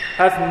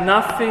 Have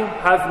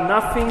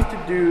nothing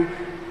to do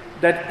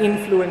that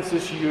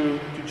influences you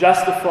to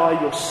justify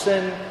your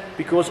sin,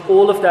 because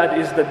all of that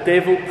is the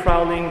devil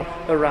prowling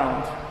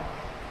around.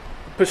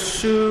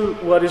 Pursue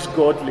what is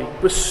godly.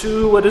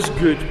 Pursue what is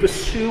good.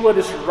 Pursue what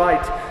is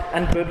right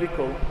and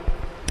biblical.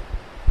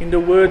 In the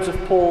words of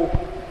Paul,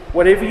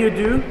 whatever you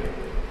do,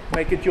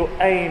 make it your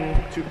aim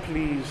to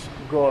please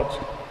God.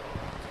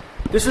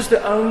 This is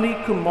the only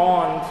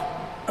command.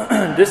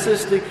 This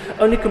is the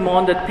only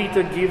command that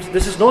Peter gives.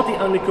 This is not the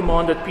only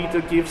command that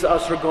Peter gives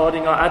us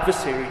regarding our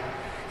adversary.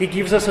 He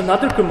gives us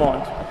another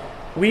command.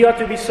 We are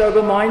to be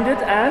sober-minded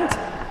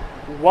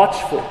and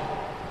watchful.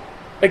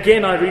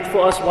 Again, I read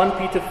for us 1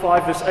 Peter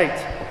 5 verse 8.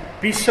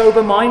 Be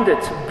sober-minded,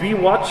 be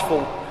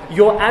watchful.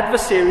 Your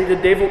adversary, the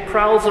devil,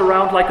 prowls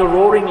around like a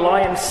roaring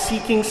lion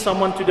seeking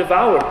someone to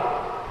devour.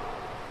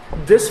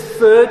 This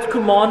third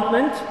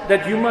commandment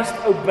that you must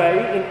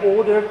obey in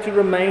order to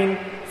remain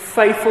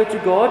faithful to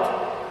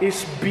God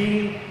is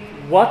be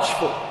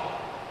watchful.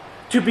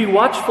 To be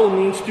watchful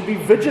means to be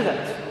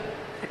vigilant.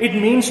 It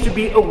means to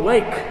be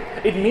awake.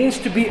 It means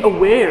to be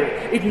aware.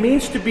 It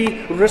means to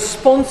be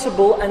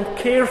responsible and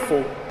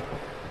careful.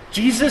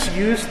 Jesus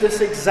used this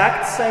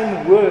exact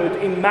same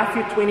word in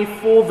Matthew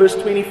 24 verse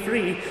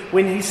 23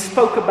 when he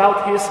spoke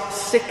about his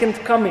second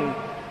coming.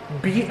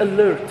 Be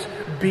alert,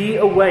 be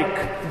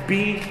awake,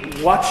 be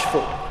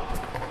watchful.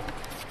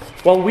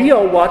 Well, we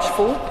are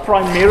watchful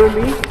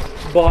primarily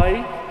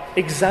by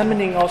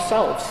examining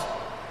ourselves.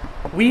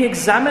 We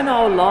examine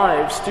our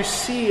lives to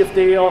see if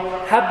there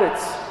are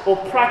habits or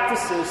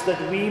practices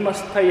that we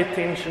must pay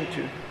attention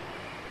to.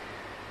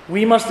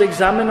 We must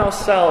examine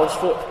ourselves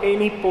for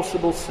any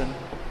possible sin.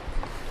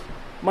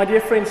 My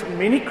dear friends,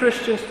 many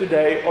Christians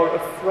today are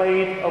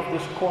afraid of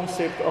this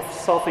concept of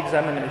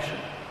self-examination.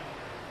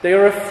 They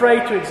are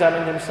afraid to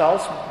examine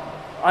themselves.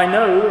 I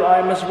know I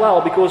am as well,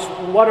 because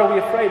what are we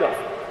afraid of?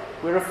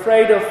 We're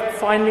afraid of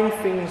finding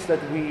things that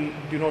we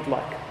do not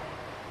like.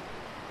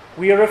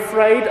 We are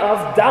afraid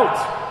of doubt.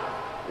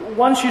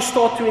 Once you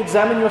start to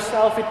examine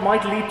yourself, it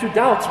might lead to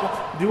doubts.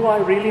 Do I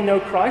really know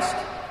Christ?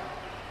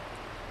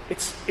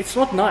 It's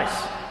not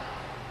nice.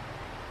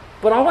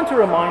 But I want to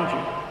remind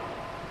you,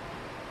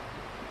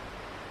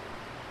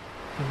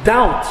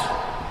 doubt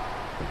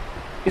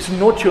is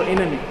not your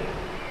enemy.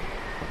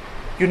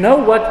 You know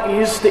what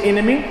is the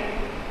enemy?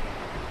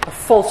 A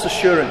false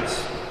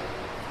assurance.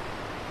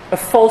 A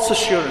false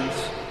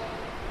assurance.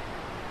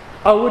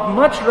 I would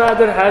much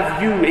rather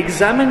have you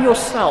examine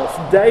yourself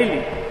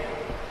daily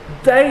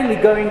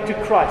going to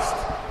Christ,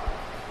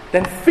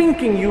 than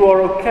thinking you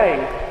are okay,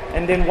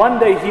 and then one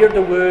day hear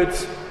the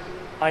words,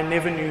 I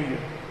never knew you.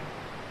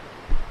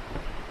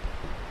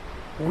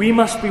 We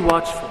must be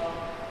watchful.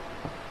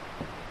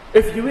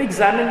 If you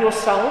examine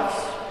yourselves,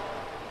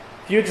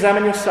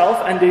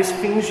 and there's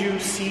things you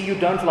see you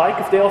don't like,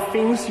 if there are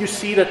things you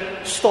see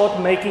that start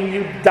making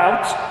you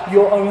doubt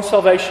your own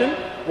salvation,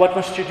 what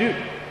must you do?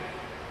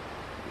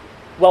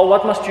 Well,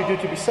 what must you do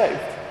to be saved?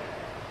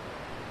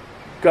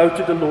 Go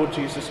to the Lord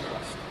Jesus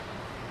Christ.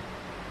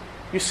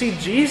 You see,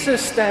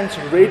 Jesus stands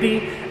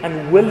ready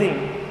and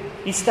willing.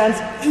 He stands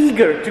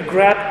eager to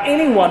grab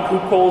anyone who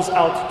calls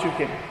out to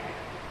him.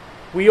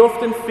 We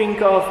often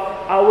think of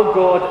our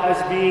God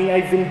as being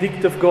a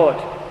vindictive God.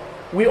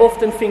 We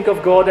often think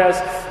of God as,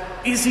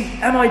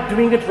 am I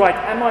doing it right?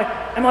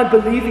 Am I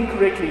believing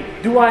correctly?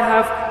 Do I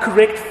have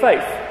correct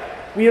faith?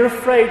 We are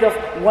afraid of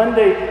one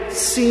day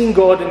seeing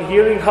God and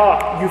hearing,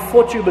 you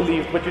thought you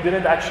believed, but you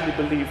didn't actually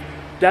believe.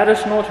 That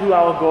is not who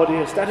our God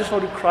is. That is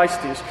not who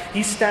Christ is.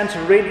 He stands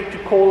ready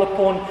to call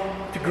upon,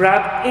 to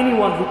grab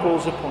anyone who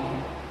calls upon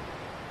him.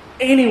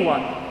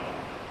 Anyone.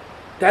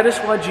 That is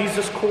why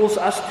Jesus calls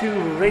us to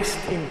rest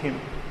in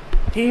him.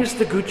 He is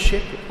the good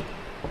shepherd.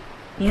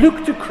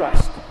 Look to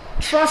Christ.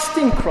 Trust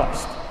in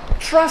Christ.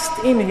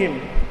 Trust in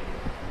him.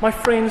 My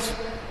friends,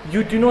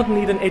 you do not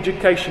need an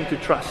education to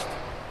trust.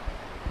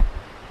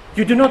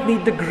 You do not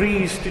need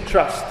degrees to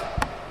trust.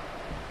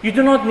 You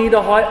do not need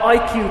a high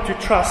IQ to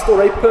trust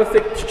or a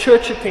perfect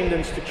church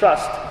attendance to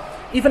trust.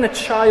 Even a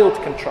child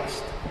can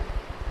trust.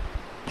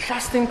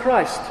 Trust in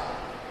Christ.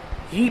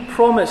 He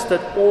promised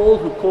that all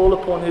who call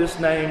upon his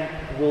name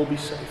will be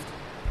saved.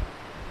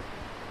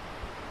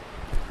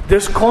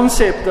 This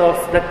concept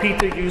that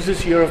Peter uses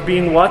here of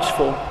being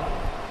watchful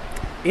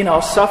in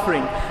our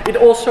suffering, it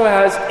also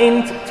has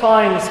end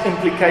times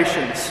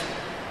implications.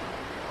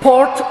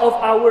 Part of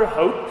our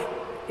hope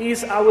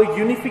is our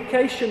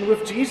unification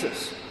with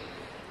Jesus.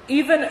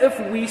 Even if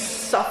we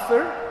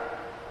suffer,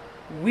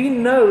 we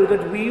know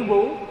that we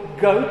will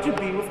go to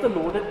be with the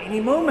Lord at any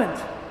moment.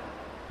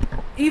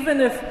 Even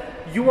if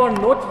you are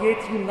not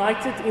yet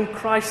united in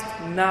Christ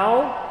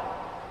now,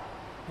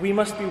 we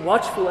must be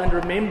watchful and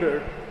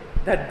remember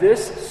that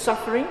this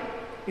suffering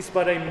is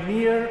but a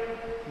mere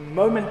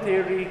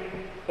momentary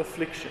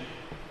affliction.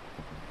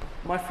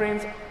 My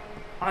friends,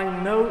 I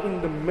know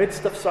in the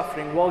midst of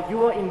suffering, while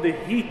you are in the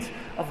heat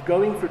of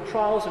going through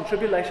trials and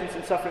tribulations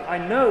and suffering, I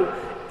know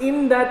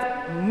in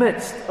that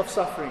midst of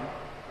suffering,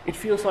 it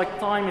feels like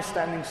time is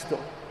standing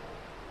still.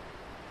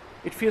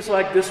 It feels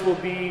like this will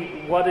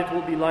be what it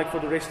will be like for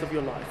the rest of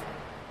your life.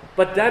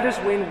 But that is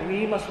when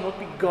we must not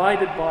be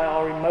guided by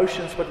our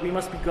emotions, but we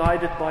must be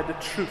guided by the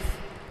truth.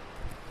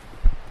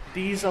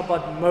 These are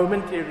but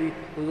momentary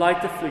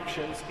light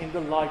afflictions in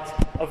the light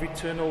of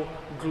eternal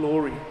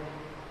glory.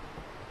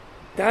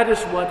 That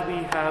is what we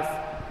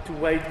have to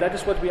wait. That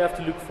is what we have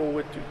to look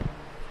forward to.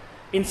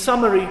 In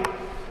summary,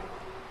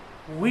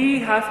 we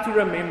have to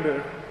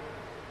remember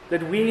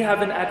that we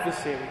have an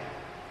adversary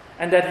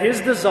and that his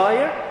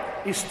desire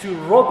is to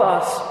rob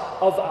us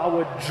of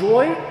our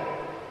joy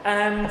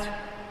and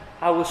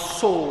our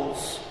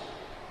souls.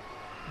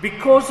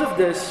 Because of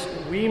this,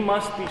 we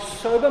must be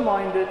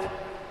sober-minded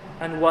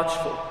and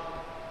watchful.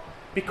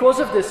 Because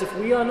of this, if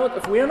we are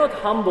not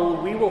humble,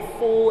 we will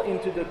fall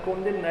into the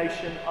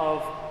condemnation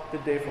of the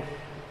devil.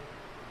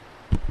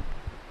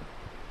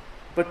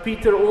 But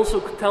Peter also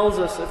tells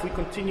us, if we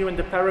continue in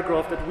the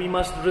paragraph, that we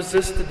must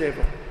resist the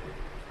devil.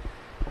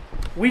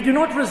 We do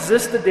not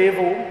resist the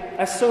devil,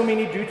 as so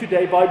many do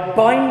today, by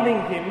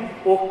binding him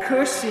or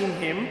cursing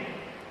him.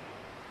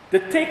 The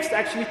text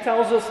actually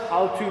tells us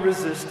how to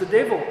resist the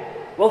devil.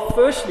 Well,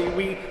 firstly,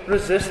 we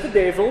resist the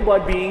devil by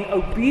being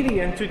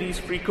obedient to these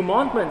 3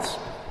 commandments.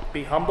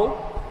 Be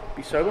humble,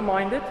 be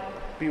sober-minded,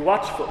 be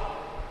watchful.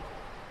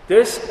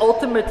 This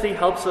ultimately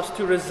helps us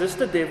to resist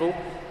the devil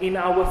in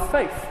our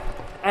faith,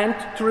 and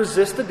to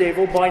resist the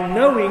devil by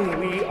knowing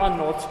we are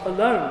not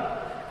alone,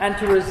 and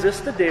to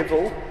resist the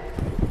devil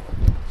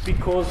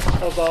because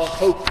of our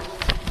hope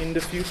in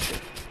the future.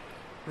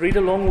 Read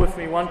along with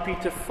me, 1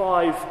 Peter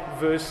 5,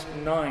 verse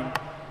 9.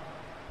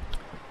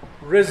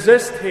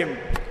 Resist him,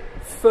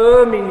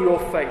 firm in your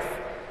faith,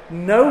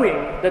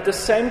 knowing that the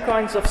same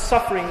kinds of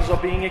sufferings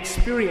are being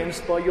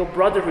experienced by your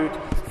brotherhood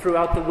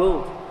throughout the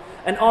world.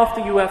 And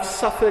after you have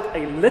suffered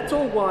a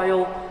little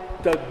while,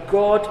 the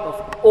God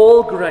of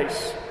all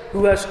grace,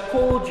 who has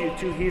called you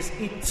to his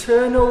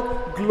eternal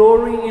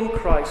glory in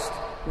Christ,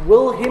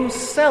 will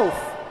himself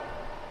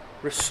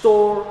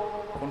restore,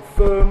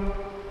 confirm,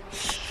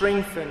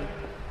 strengthen,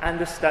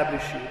 and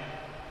establish you.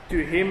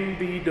 To him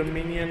be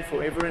dominion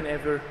forever and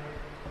ever.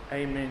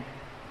 Amen.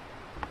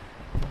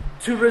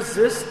 To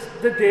resist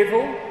the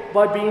devil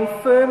by being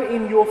firm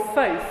in your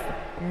faith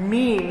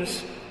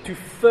means to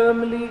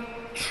firmly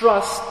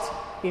trust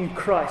in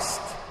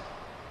Christ.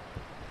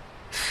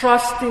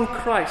 Trust in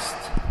Christ.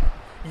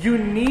 You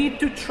need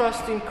to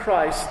trust in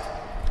Christ,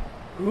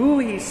 who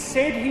he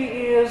said he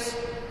is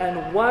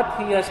and what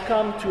he has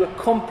come to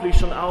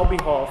accomplish on our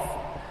behalf.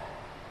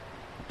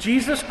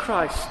 Jesus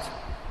Christ,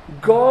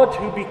 God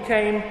who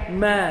became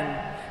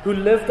man, who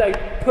lived a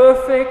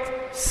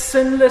perfect,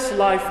 sinless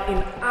life in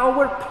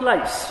our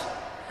place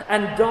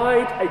and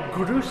died a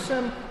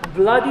gruesome,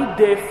 bloody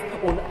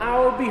death on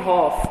our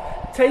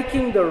behalf,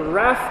 taking the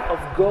wrath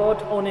of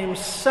God on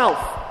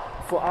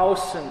himself for our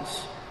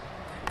sins.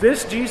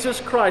 This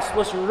Jesus Christ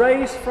was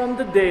raised from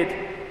the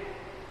dead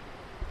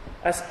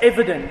as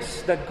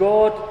evidence that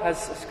God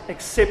has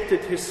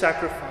accepted his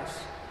sacrifice.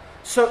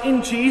 So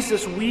in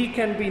Jesus we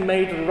can be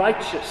made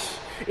righteous.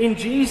 In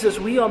Jesus,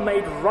 we are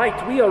made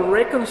right. We are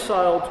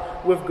reconciled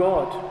with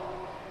God.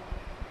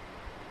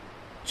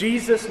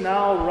 Jesus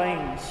now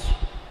reigns.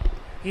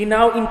 He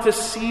now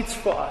intercedes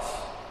for us.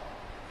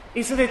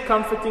 Isn't it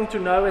comforting to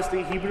know, as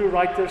the Hebrew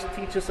writers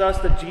teaches us,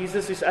 that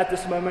Jesus is at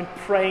this moment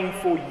praying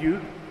for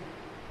you?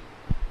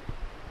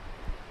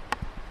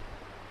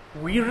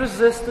 We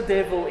resist the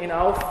devil in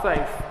our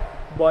faith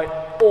by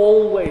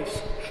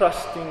always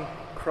trusting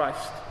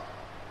Christ.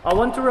 I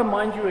want to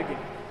remind you again.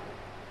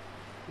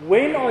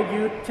 When are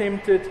you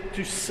tempted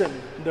to sin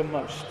the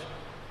most?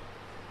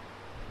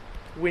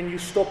 When you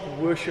stop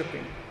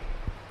worshiping.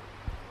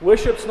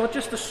 Worship's not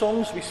just the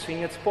songs we sing,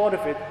 it's part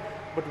of it.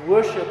 But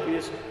worship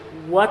is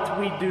what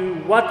we do,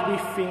 what we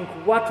think,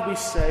 what we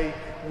say.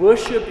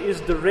 Worship is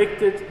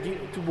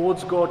directed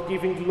towards God,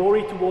 giving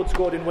glory towards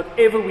God in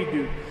whatever we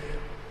do.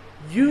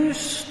 You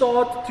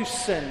start to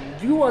sin.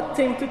 You are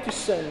tempted to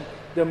sin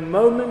the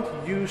moment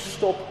you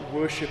stop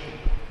worshiping.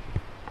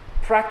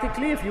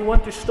 Practically, if you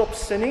want to stop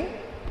sinning,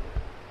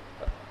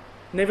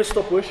 never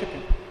stop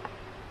worshiping.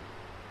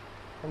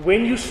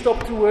 When you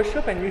stop to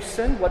worship and you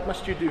sin, what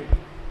must you do?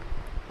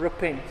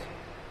 Repent.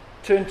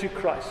 Turn to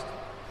Christ.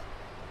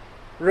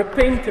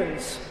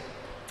 Repentance.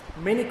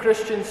 Many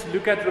Christians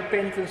look at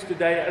repentance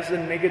today as a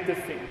negative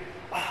thing.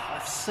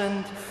 I've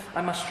sinned,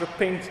 I must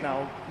repent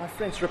now. My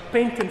friends,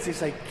 repentance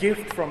is a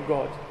gift from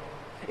God.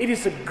 It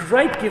is a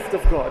great gift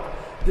of God.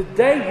 The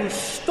day you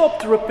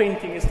stopped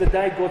repenting is the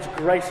day God's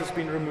grace has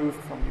been removed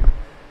from you.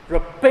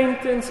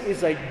 Repentance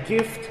is a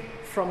gift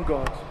from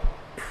God.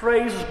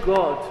 Praise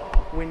God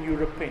when you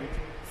repent.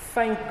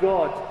 Thank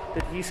God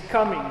that He's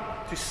coming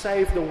to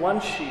save the one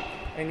sheep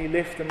and He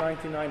left the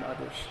 99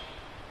 others.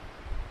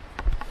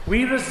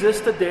 We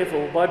resist the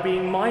devil by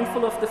being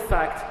mindful of the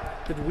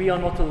fact that we are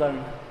not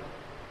alone.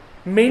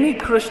 Many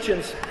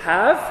Christians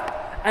have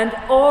and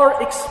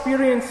are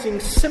experiencing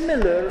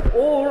similar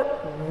or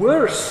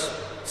worse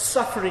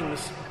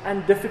sufferings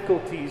and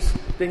difficulties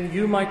than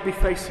you might be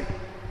facing.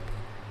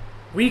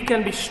 We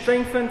can be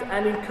strengthened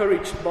and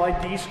encouraged by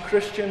these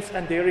Christians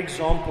and their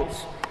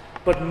examples.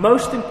 But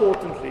most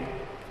importantly,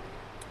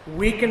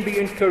 we can be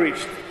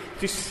encouraged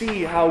to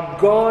see how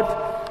God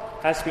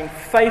has been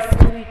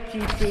faithfully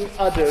keeping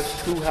others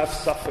who have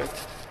suffered.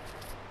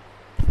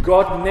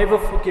 God never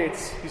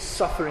forgets His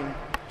suffering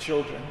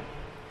children.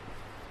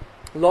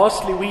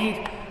 Lastly,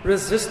 we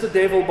resist the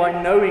devil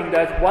by knowing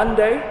that one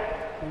day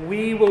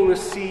we will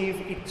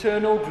receive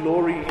eternal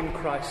glory in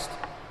Christ.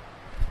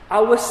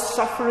 Our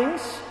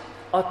sufferings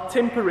are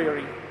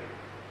temporary,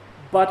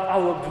 but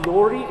our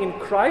glory in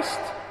Christ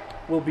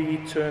will be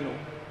eternal.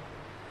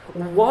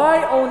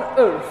 Why on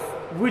earth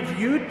would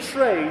you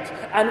trade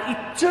an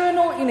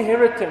eternal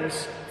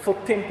inheritance for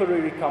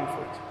temporary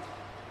comfort?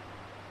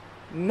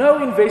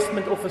 No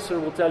investment officer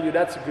will tell you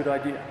that's a good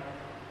idea.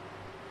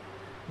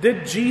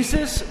 Did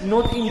Jesus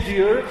not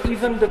endure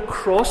even the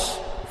cross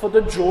for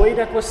the joy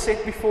that was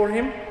set before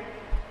Him?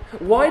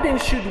 Why then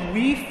should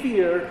we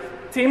fear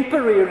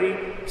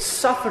temporary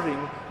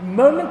suffering,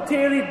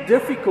 momentary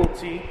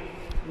difficulty,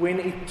 when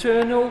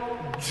eternal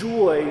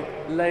joy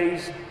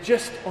lays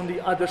just on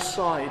the other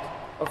side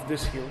of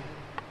this hill?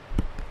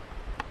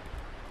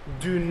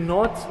 Do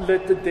not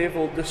let the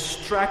devil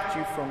distract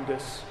you from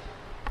this.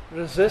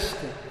 Resist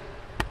him.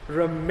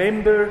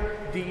 Remember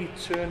the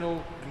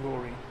eternal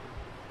glory.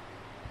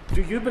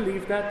 Do you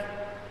believe that?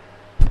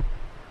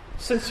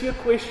 Sincere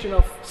question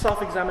of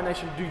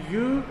self-examination. Do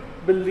you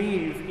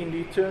believe in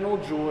the eternal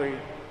joy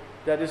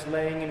that is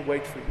laying in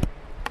wait for you?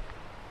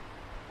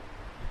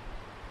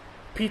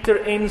 Peter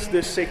ends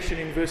this section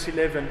in verse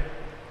 11.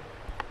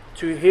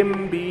 To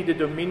Him be the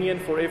dominion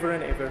forever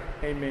and ever.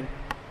 Amen.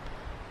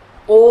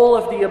 All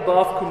of the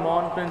above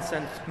commandments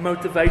and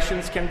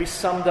motivations can be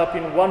summed up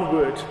in one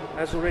word,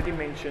 as already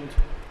mentioned: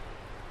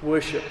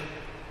 worship.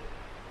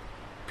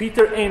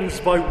 Peter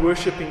ends by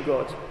worshiping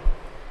God.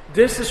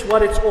 This is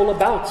what it's all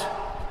about.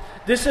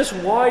 This is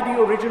why the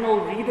original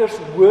readers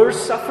were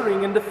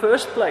suffering in the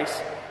first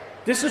place.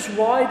 This is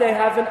why they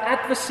have an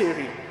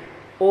adversary.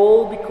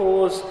 All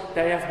because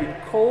they have been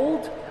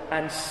called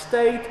and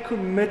stayed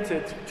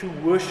committed to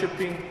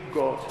worshiping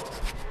God.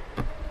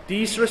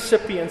 These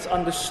recipients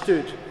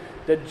understood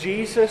that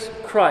Jesus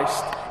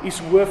Christ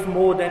is worth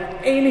more than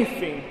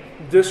anything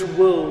this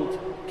world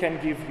can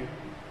give you.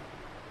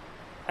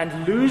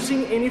 And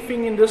losing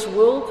anything in this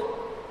world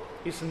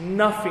is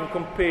nothing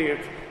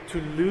compared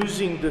to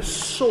losing the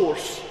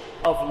source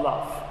of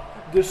love,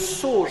 the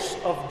source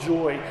of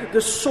joy,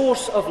 the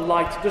source of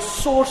light, the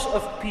source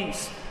of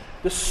peace,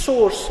 the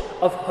source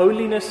of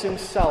holiness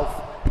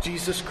Himself,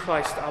 Jesus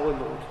Christ our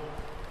Lord.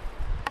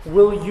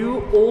 Will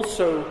you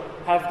also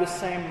have the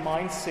same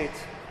mindset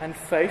and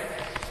faith?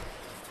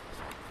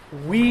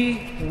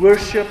 We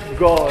worship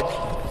God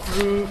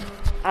through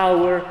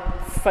our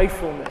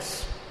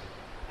faithfulness.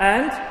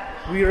 And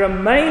we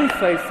remain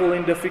faithful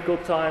in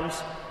difficult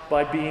times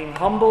by being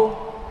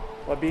humble,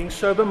 by being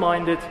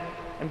sober-minded,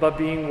 and by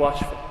being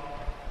watchful.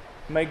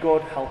 May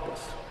God help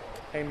us.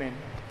 Amen.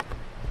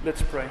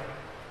 Let's pray.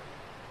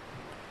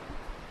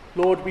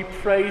 Lord, we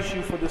praise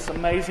you for this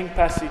amazing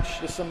passage,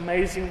 this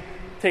amazing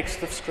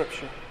text of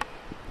Scripture.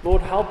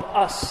 Lord, help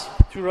us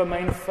to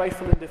remain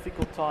faithful in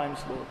difficult times,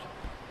 Lord.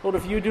 Lord,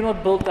 if you do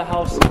not build the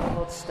house, it will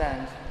not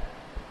stand.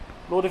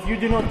 Lord, if you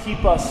do not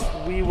keep us,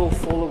 we will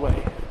fall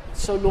away.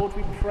 So, Lord,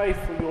 we pray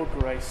for your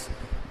grace.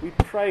 We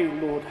pray,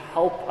 Lord,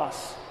 help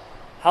us.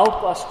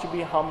 Help us to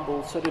be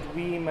humble so that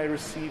we may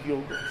receive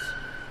your grace,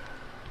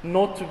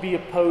 not to be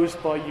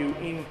opposed by you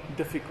in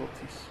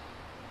difficulties.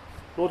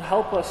 Lord,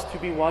 help us to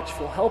be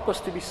watchful. Help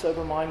us to be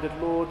sober-minded.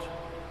 Lord,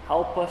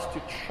 help us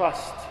to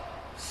trust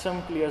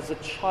simply as a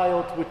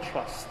child would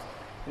trust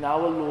in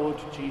our Lord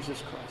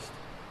Jesus Christ.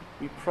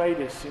 We pray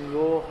this in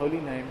your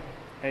holy name.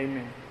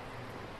 Amen.